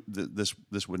 this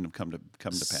wouldn't have come to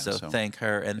pass. So thank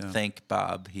her, and thank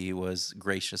Bob. He was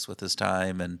gracious with his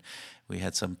time, and we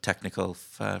had some technical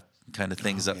kind of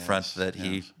things up front that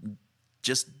he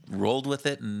just rolled with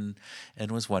it and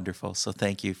was wonderful. So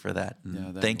thank you for that.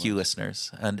 And thank you, listeners.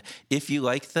 And if you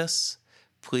like this,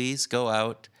 please go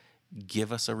out,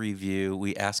 give us a review.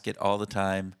 We ask it all the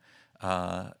time,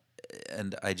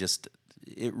 and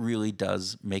it really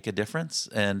does make a difference.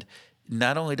 And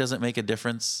not only does it make a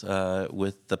difference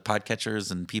with the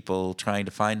podcatchers and people trying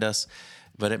to find us,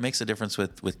 but it makes a difference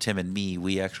with Tim and me.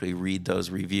 We actually read those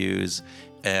reviews,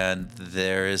 and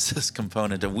there is this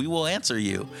component of we will answer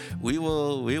you. We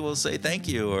will say thank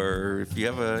you, or if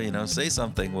you have say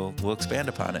something, we'll expand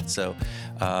upon it. So,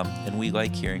 and we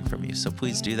like hearing from you. So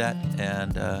please do that.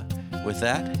 And with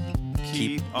that,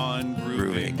 keep on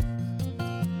grooving.